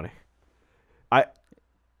very funny.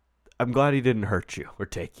 I'm glad he didn't hurt you or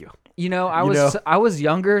take you. You know, I was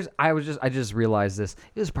younger. I just realized this.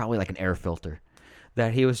 It was probably like an air filter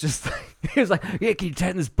that he was just he was like, yeah, can you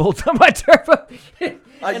tighten this bolt on my turbo? And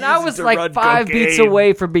I use it was to like run 5 beats cocaine.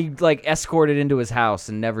 away from being like escorted into his house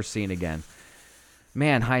and never seen again.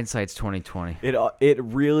 Man, hindsight's 2020. It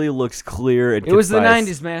really looks clear and It was the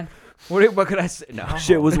concise. 90s, man. What could I say? No.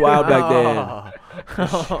 Shit was wild back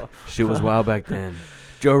then. Shit was wild back then.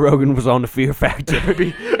 Joe Rogan was on the Fear Factor.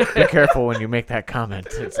 Be careful when you make that comment.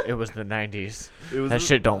 It was the 90s. That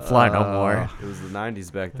shit don't fly no more. It was the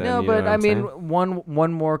 90s back then. No, you know but what I I'm mean, saying?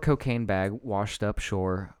 one more cocaine bag washed up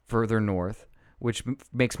shore further north, which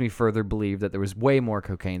makes me further believe that there was way more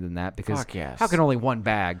cocaine than that. Because Fuck yes. how can only one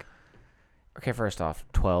bag? Okay, first off,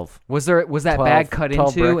 12. Was that 12 bag cut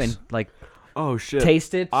 12 into bricks. and like Oh shit.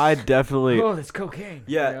 tasted? I definitely. Oh, that's cocaine.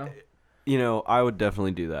 Yeah. You know, I would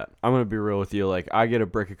definitely do that. I'm gonna be real with you. Like, I get a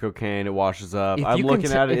brick of cocaine, it washes up. If I'm you looking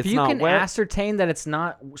can at it. if It's you not can wet. ascertain that it's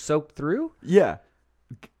not soaked through, Yeah.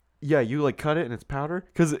 Yeah, you like cut it and it's powder.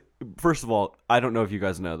 Because first of all, I don't know if you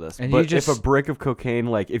guys know this, And but you just- if a brick of cocaine,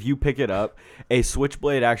 like if you pick it up, a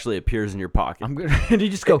switchblade actually appears in your pocket. I'm gonna and you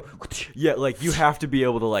just go. Yeah, like you have to be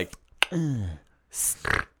able to like,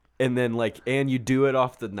 and then like, and you do it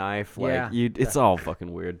off the knife. Like Yeah. it's all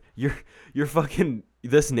fucking weird. You're fucking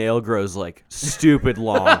this nail grows like stupid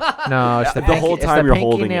long. No, it's the The pinky, whole it's time the you're pinky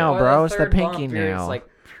holding nail, it. bro. It's the pinky nail.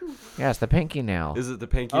 Yeah, it's the pinky nail. Is it the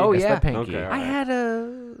pinky? Oh, It's yeah. the pinky. Okay. I had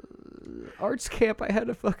a arts camp. I had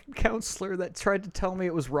a fucking counselor that tried to tell me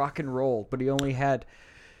it was rock and roll, but he only had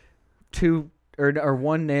 2 or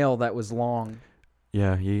 1 nail that was long.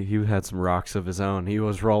 Yeah, he had some rocks of his own. He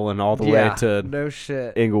was rolling all the way to no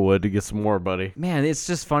shit. Inglewood to get some more, buddy. Man, it's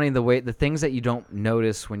just funny the things that you don't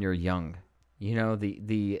notice when you're young. You know,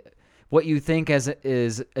 the what you think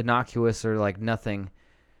is innocuous or like nothing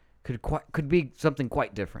could be something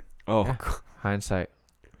quite different. Oh, Yeah. Hindsight.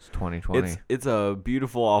 It's 2020. it's a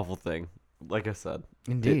beautiful, awful thing. Like I said,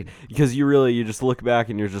 Indeed. because you just look back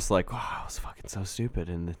and you're just like, wow, I was fucking so stupid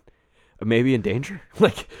and maybe in danger.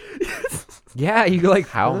 Like, Yeah, you like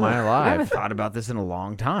How am I I haven't alive? thought about this in a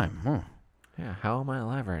long time. Huh. Yeah, how am I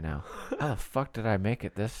alive right now? How the fuck did I make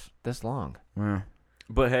it this long? Yeah,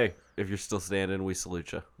 but hey, if you're still standing, we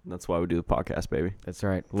salute you. That's why we do the podcast, baby. that's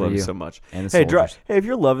right. For Love you you so much. and the Hey, soldiers. hey, if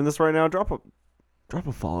you're loving this right now, drop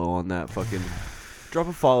a follow on that fucking. Drop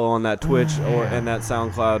a follow on that Twitch and that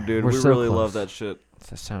SoundCloud, dude. We're we so really close. love that shit.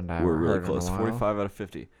 It's a sound I We're haven't really heard close. in a while. 45 out of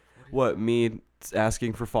 50. What, me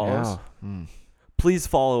asking for follows? Yeah. Mm. Please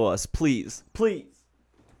follow us. Please. Please.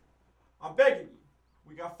 I'm begging you.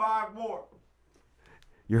 We got 5 more.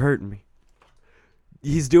 You're hurting me.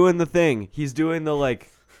 He's doing the thing. He's doing the, like,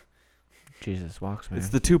 Jesus walks, man. it's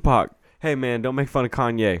the Tupac. Hey, man, don't make fun of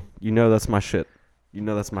Kanye. You know that's my shit. You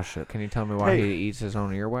know that's my shit. Can you tell me why Hey. he eats his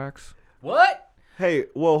own earwax? What? Hey,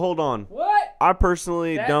 well, hold on. What? I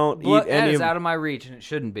personally don't eat That any is of... out of my reach, and it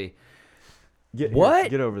shouldn't be. Get, What?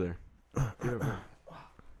 Get over there. Get over there.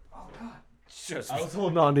 I was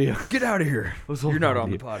holding on to you. Get out of here. You're not on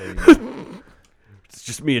the pod anymore. It's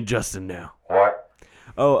just me and Justin now.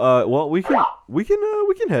 Oh, well, we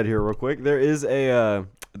can head here real quick. There is a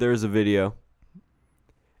video,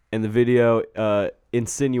 and the video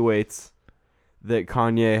insinuates that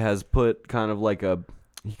Kanye has put kind of like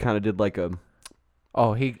he kind of did like a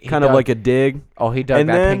Oh, he kind of dug- like a dig, Oh, he dug and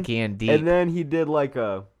that then- pinky in deep. and then he did like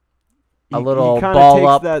a little kinda ball takes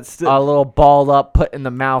up, that a little balled up, put in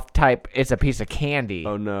the mouth type. It's a piece of candy.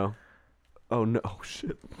 Oh no, oh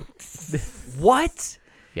shit. What?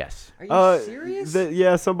 Yes. Are you serious?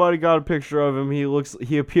 Yeah, somebody got a picture of him.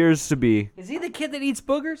 He appears to be. Is he the kid that eats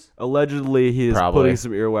boogers? Allegedly, he is Probably. putting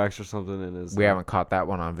some earwax or something in his. We haven't caught that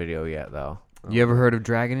one on video yet, though. You ever heard of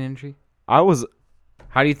dragon energy? I was.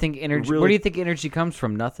 How do you think energy? Really- Where do you think energy comes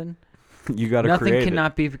from? Nothing. You got to Nothing create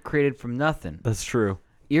cannot be created from nothing. it. That's true.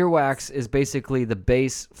 Earwax is basically the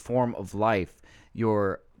base form of life.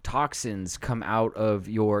 Your toxins come out of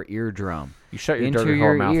your eardrum. You shut your into dirty your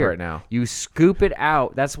whole mouth ear. right now. You scoop it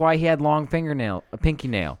out. That's why he had long a pinky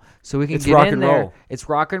nail, so we can It's get rock in and there. roll. It's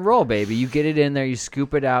rock and roll, baby. You get it in there. You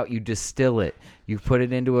scoop it out. You distill it. You put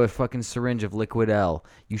it into a fucking syringe of liquid L.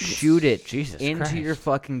 You shoot it Jesus into Christ. your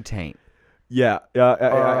fucking taint, Yeah. Yeah.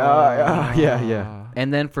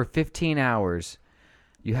 and then for 15 hours.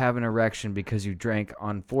 You have an erection because you drank,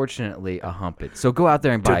 unfortunately, a Humpit. So go out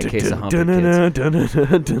there and buy a case of Humpit,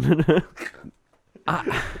 kids.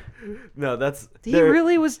 No, that's. He there-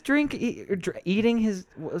 really was eating his.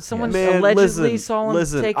 Someone Man, allegedly listen, saw him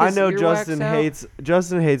listen. take I his know earwax out.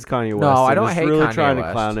 Justin hates Kanye West. No, I and don't is hate really Kanye trying to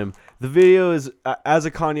West. clown him. The video is, as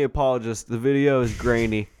a Kanye apologist, the video is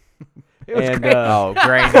grainy. And Oh,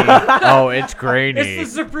 grainy. Oh, it's grainy.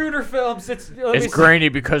 It's the Zapruder films. It's grainy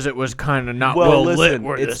because it was kind of not well, well listen, lit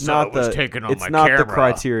where it's this not was the taken on it's my not camera. the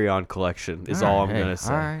Criterion collection. Is all I'm gonna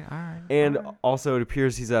say. All right. And also, it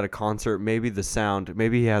appears he's at a concert. Maybe the sound.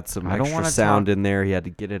 Maybe he had some I don't extra wanna sound talk- in there. He had to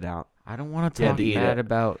get it out. I don't want to Yeah, talk to eat bad it.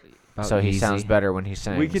 about So he Yeezy. sounds better when he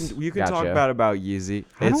sings. You can talk Gotcha. bad about Yeezy.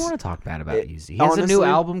 I don't It's- want to talk bad about it- Yeezy. He has a new honestly-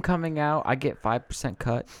 album coming out. I get 5%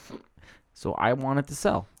 cut, so I want it to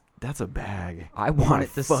sell. That's a bag. I want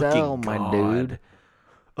it to fucking sell, my God. dude.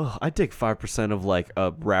 Oh, I take 5% of like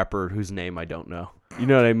a rapper whose name I don't know. You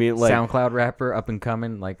know what I mean? Like SoundCloud rapper, up and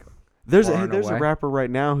coming. Like there's far and a away. rapper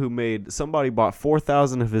right now who made somebody bought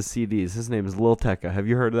 4,000 of his CDs. His name is Lil Tecca. Have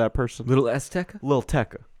you heard of that person? Little Azteca. Lil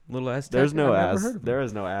Tecca. Little Azteca. There's no I've never as. heard of him. There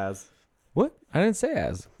is no as. What? I didn't say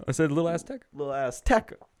as. I said Little Azteca. Lil ass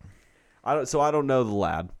Tecca. I don't know the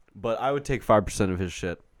lad, but I would take 5% of his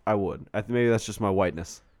shit. I would. Maybe that's just my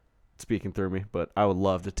whiteness speaking through me, but I would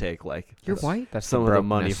love to take like You're white. That's some the of the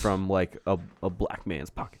money brokenness. from like a black man's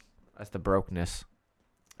pocket. That's the brokenness.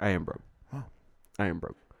 I am broke. I am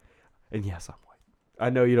broke. And yes, I'm white. I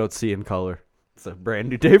know you don't see in color. It's a brand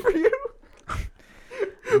new day for you.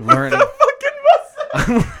 Learning.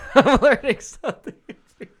 I'm learning something.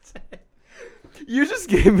 You just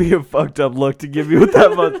gave me a fucked up look to give me with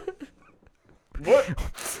that much. What?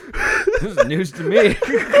 This is news to me.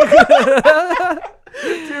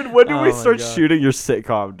 Dude, when do Oh we my start God. shooting your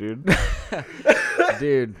sitcom, dude?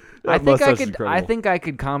 Dude, That I think I mustache is could. I incredible. think I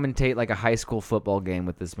could commentate like a high school football game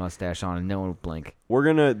with this mustache on, and no one would blink. We're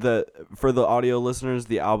gonna for the audio listeners,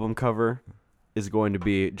 the album cover is going to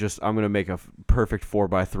be just. I'm gonna make a perfect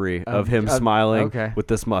 4x3 of him smiling okay. with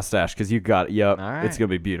this mustache because you got it. Yep, All it's right. gonna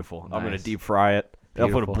be beautiful. I'm gonna Nice. deep fry it. I'm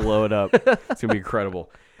gonna Beautiful. blow it up. It's gonna be incredible.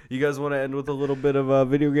 You guys want to end with a little bit of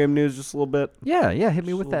video game news, just a little bit? Yeah, hit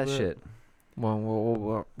me Just with a that little shit.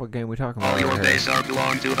 Well, what game we talking All about? your here? days are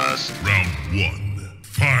belong to us. Round one,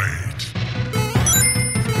 fight.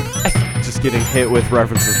 Just getting hit with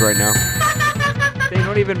references right now. They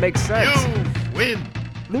don't even make sense. Win.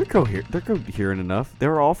 They're coherent enough. They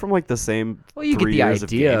were all from like the same. Well, you get 3 the years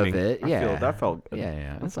idea of gaming. it. I Yeah, feel that felt good.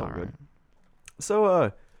 Yeah, that's all right.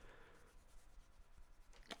 So,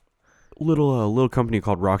 little company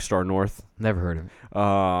called Rockstar North. Never heard of it.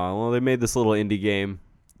 Well, they made this little indie game,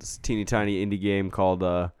 this teeny tiny indie game called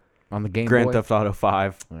On the Game Grand Boy. Theft Auto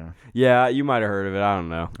 5. Yeah. Yeah, you might have heard of it. I don't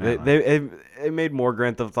know. They made more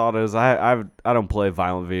Grand Theft Autos. I don't play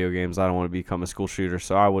violent video games. I don't want to become a school shooter,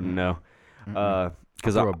 so I wouldn't know.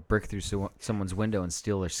 Because Throw a brick through someone's window and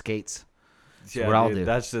steal their skates. yeah, what I'll dude, do.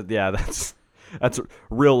 That's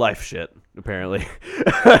real life shit. Apparently.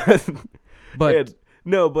 But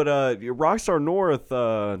Rockstar North.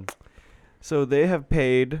 So they have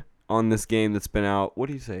paid on this game that's been out. What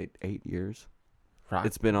do you say? 8 years. Rock-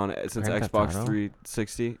 It's been on since Grand Theft Xbox Auto?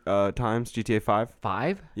 360 times. GTA 5.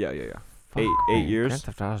 5? Yeah. Fuck, Eight man, years. Grand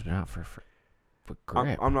Theft Auto's been out for I'm,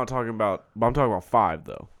 grip. I'm not talking about. I'm talking about 5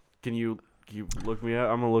 though. Can you look me up?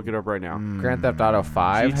 I'm gonna look it up right now. Grand Theft Auto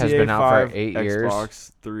 5 has GTA been out 5, for 8 years.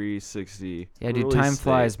 Xbox 360. Yeah, dude, Release time date.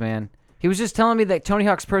 flies, man. He was just telling me that Tony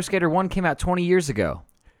Hawk's Pro Skater 1 came out 20 years ago.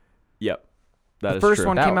 Yep. That The is first true.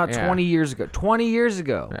 one That came one- out yeah. 20 years ago. 20 years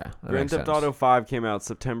ago. Yeah, that Grand makes Theft sense. Auto 5 came out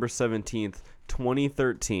September 17th,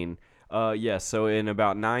 2013. So in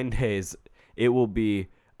about 9 days, it will be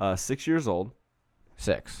 6 years old.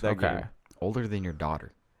 6. that Okay. game. Older than your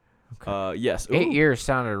daughter. Yes. 8 Ooh. years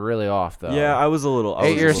sounded really off though. Yeah, I was a little. I 8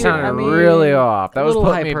 was a years little- sounded I mean, really off. That A was little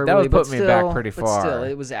putting me. That hyperbole, was but putting me back still- pretty but far. still,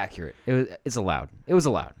 it was accurate. It's allowed. It was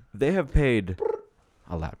allowed. They have paid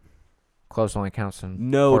Allowed. Close only counts in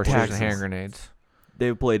No horseshoes taxes. and hand grenades.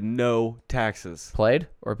 They've paid no taxes. Played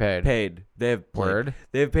or paid? Paid. They have paid. Word.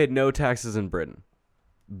 They have paid no taxes in Britain.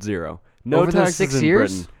 0. No Over those taxes 6 in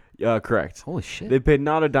years? Britain. Correct. Holy shit. They paid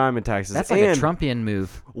not a dime in taxes. That's like and a Trumpian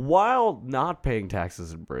move. while not paying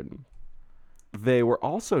taxes in Britain, they were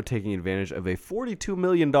also taking advantage of a $42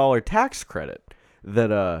 million tax credit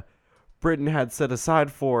that Britain had set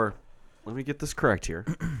aside for. Let me get this correct here.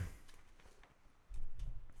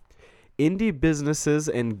 Indie businesses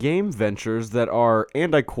and game ventures that are,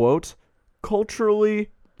 and I quote, culturally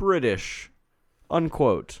British,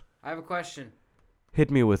 unquote. I have a question.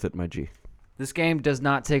 Hit me with it, my G. This game does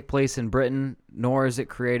not take place in Britain, nor is it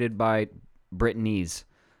created by Brittany's.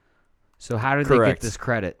 So how did they get Correct. this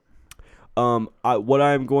credit? What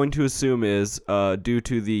I'm going to assume is due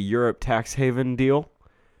to the Europe tax haven deal.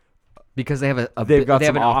 Because they have They've got they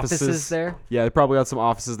have some an offices offices there. Yeah, they probably got some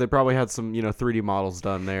offices. They probably had some, 3D models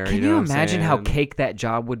done there. Can know you what I'm imagine how saying? cake that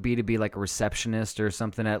job would be to be like a receptionist or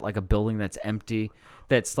something at like a building that's empty,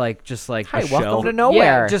 that's like just like Hey, shell? welcome to yeah,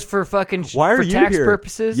 nowhere. just for fucking Why are for you tax here?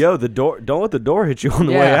 purposes. Yo, the door. Don't let the door hit you on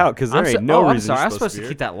the way Yeah. out, because there I'm ain't so- no I'm reason. sorry, you're I'm supposed to be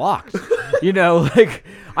keep that locked. Like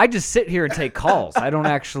I just sit here and take calls. I don't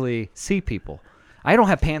actually see people. I don't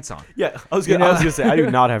have pants on. Yeah, I was gonna say I do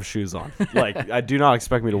not have shoes on. Like I do not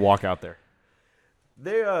expect me to walk out there.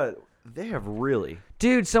 They have really.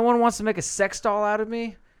 Dude, someone wants to make a sex doll out of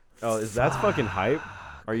me. Oh, is that fucking hype?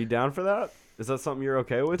 Are you down for that? Is that something you're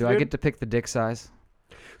okay with? Do I dude? get to pick the dick size?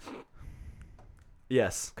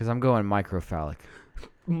 Yes. Because I'm going microphallic.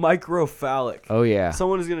 Microphallic. Oh yeah.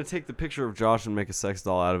 Someone is gonna take the picture of Josh and make a sex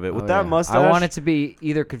doll out of it with Oh, that yeah. mustache. I want it to be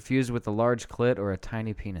either confused with a large clit or a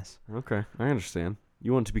tiny penis. Okay, I understand.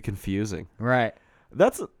 You want it to be confusing. Right.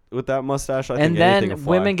 That's with that mustache. I And think anything will then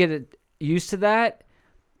fly. women get used to that.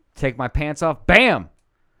 Take my pants off. Bam.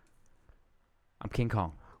 I'm King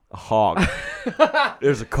Kong. a hog.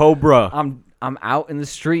 There's a cobra. I'm out in the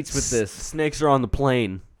streets with this. Snakes are on the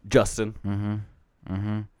plane, Justin.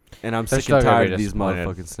 And I'm They're sick still and gonna be tired of these disappointed.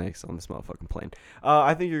 motherfucking snakes on this motherfucking plane.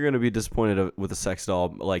 I think you're gonna be disappointed with a sex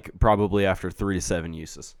doll, like probably after 3 to 7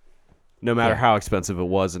 uses, no matter Yeah. how expensive it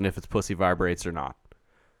was and if its pussy vibrates or not.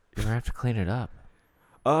 You're gonna have to clean it up.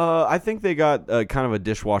 I think they got kind of a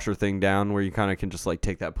dishwasher thing down where you kind of can just like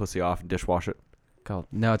take that pussy off and dishwash it. Go.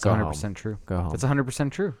 No, it's Go 100% true. Go home. It's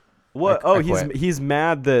 100% true. What? I quit. He's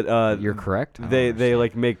mad that You're correct. they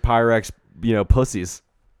like make Pyrex pussies.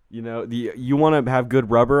 You know, you want to have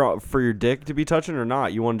good rubber for your dick to be touching or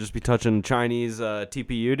not? You want to just be touching Chinese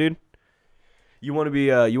TPU, dude? You want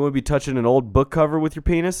to be touching an old book cover with your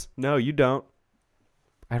penis? No, you don't.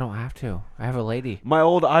 I don't have to. I have a lady. My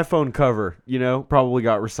old iPhone cover, probably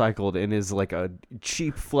got recycled and is like a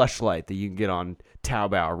cheap fleshlight that you can get on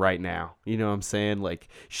Taobao right now. You know what I'm saying? Like,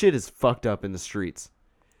 shit is fucked up in the streets.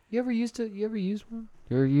 You ever use one? You ever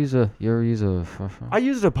use a? I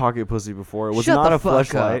used a pocket pussy before. It was Shut not the a fuck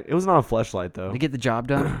fleshlight. up. It was not a fleshlight though. To get the job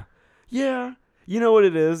done. Yeah. You know what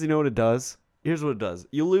it is? You know what it does? Here's what it does.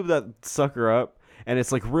 You lube that sucker up and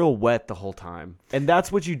it's like real wet the whole time. And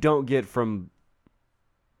that's what you don't get from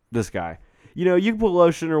this guy. You can put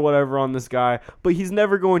lotion or whatever on this guy, but he's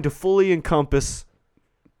never going to fully encompass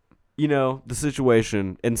the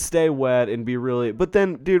situation and stay wet and be really. But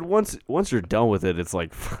then, dude, once you're done with it, it's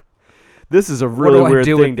like this is a really do I weird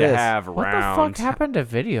do with thing to this? have What around. the fuck happened to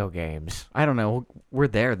video games? I don't know. We're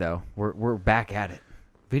there though. We're back at it.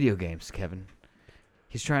 Video games, Kevin.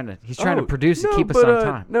 He's trying to produce it, keep us on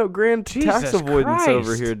time. No, grand tax Jesus avoidance over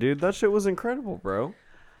Christ. here, dude. That shit was incredible, bro.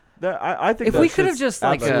 I think If that we could have shit's just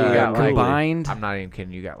like absolutely unruly. combined. I'm not even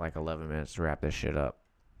kidding. You got like 11 minutes to wrap this shit up.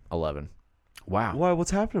 11. Wow. Why?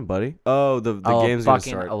 What's happening, buddy? Oh, the Oh, game's gonna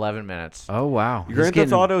fucking start. 11 minutes. Oh wow. He's Grand Theft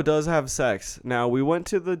getting- Auto does have sex. Now we went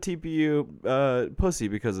to the TPU pussy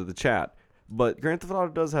because of the chat, but Grand Theft Auto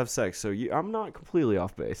does have sex. So I'm not completely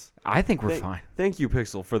off base. I think we're fine. Thank you,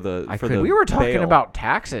 Pixel, for the. I for could- the We were talking bail. about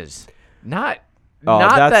taxes, not Oh,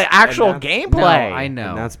 not that's- the actual and that's- gameplay. No, I know.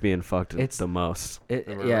 And that's being fucked It's- the most.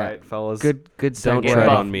 Am I Yeah. right, fellas. Good Don't segue. tread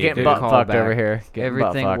on me. Getting Good butt call fucked back. over here. Getting butt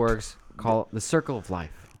Everything fucked. works. Call it the circle of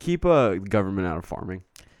life. Keep government out of farming.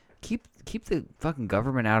 Keep the fucking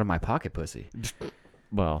government out of my pocket, pussy.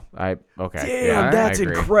 Well, okay. Damn, yeah, that's I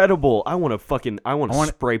agree. incredible. I want to I want-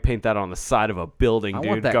 spray paint that on the side of a building, I dude.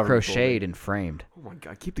 want that Government crocheted building. and framed. Oh my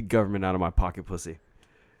god, keep the government out of my pocket, pussy.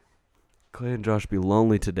 Clay and Josh be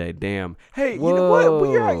lonely today. Damn. Hey, you know what?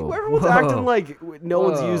 Whoa. Everyone's Whoa. acting like no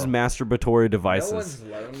one's Whoa. used masturbatory devices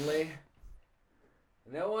lonely.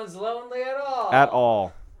 No one's lonely at all. at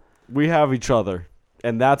all. We have each other,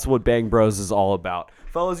 and that's what Bang Bros is all about.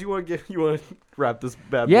 Fellas, you want to wrap this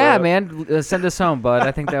bad boy Yeah, up? man. Send us home, bud.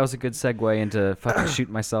 I think that was a good segue into fucking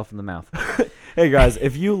shooting myself in the mouth. Hey guys,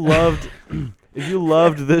 if you loved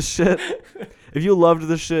this shit,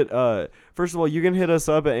 first of all, you can hit us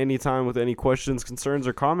up at any time with any questions, concerns,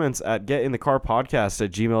 or comments at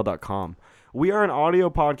getinthecarpodcast@gmail.com. We are an audio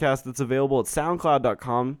podcast that's available at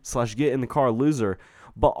soundcloud.com/getinthecarloser,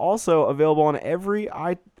 but also available on every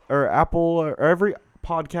Apple or every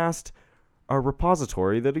podcast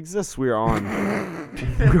repository that exists. We are on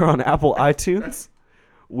we're on Apple iTunes.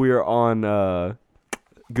 We are on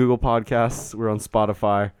Google Podcasts. We're on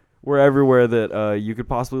Spotify. We're everywhere that you could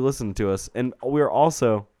possibly listen to us. And we are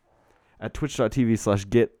also at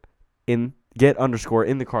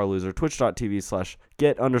twitch.tv/get_in-the-car-loser.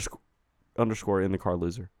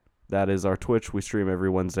 Twitch.tv/get_in-the-car-loser. That is our Twitch. We stream every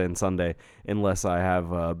Wednesday and Sunday unless I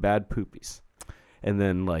have bad poopies. And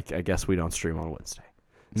then, I guess we don't stream on Wednesday.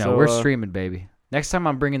 No, So, we're streaming, baby. Next time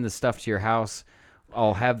I'm bringing the stuff to your house,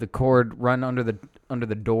 I'll have the cord run under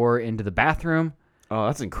the door into the bathroom, Oh,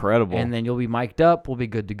 that's incredible. and then you'll be mic'd up. We'll be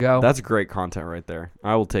good to go. That's great content right there.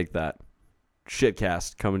 I will take that.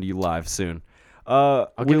 Shitcast coming to you live soon. I'll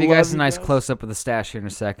give we you guys love a nice close up of the stash here in a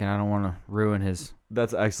second. I don't want to ruin his.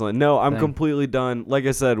 That's excellent. No, I'm thing. completely done. Like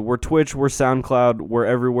I said, we're Twitch, we're SoundCloud, we're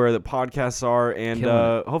everywhere that podcasts are, and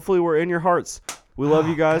Killing hopefully we're in your hearts. We love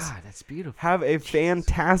you guys. God, that's beautiful. Have a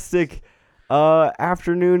fantastic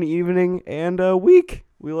afternoon, evening, and week.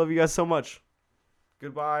 We love you guys so much.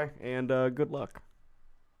 Goodbye, and good luck.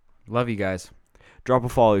 Love you guys. Drop a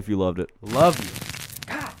follow if you loved it. Love you.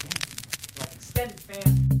 God, like extended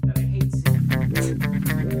fan that I hate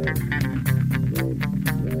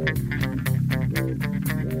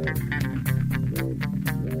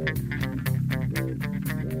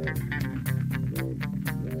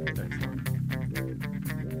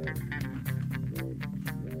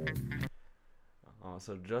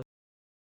So just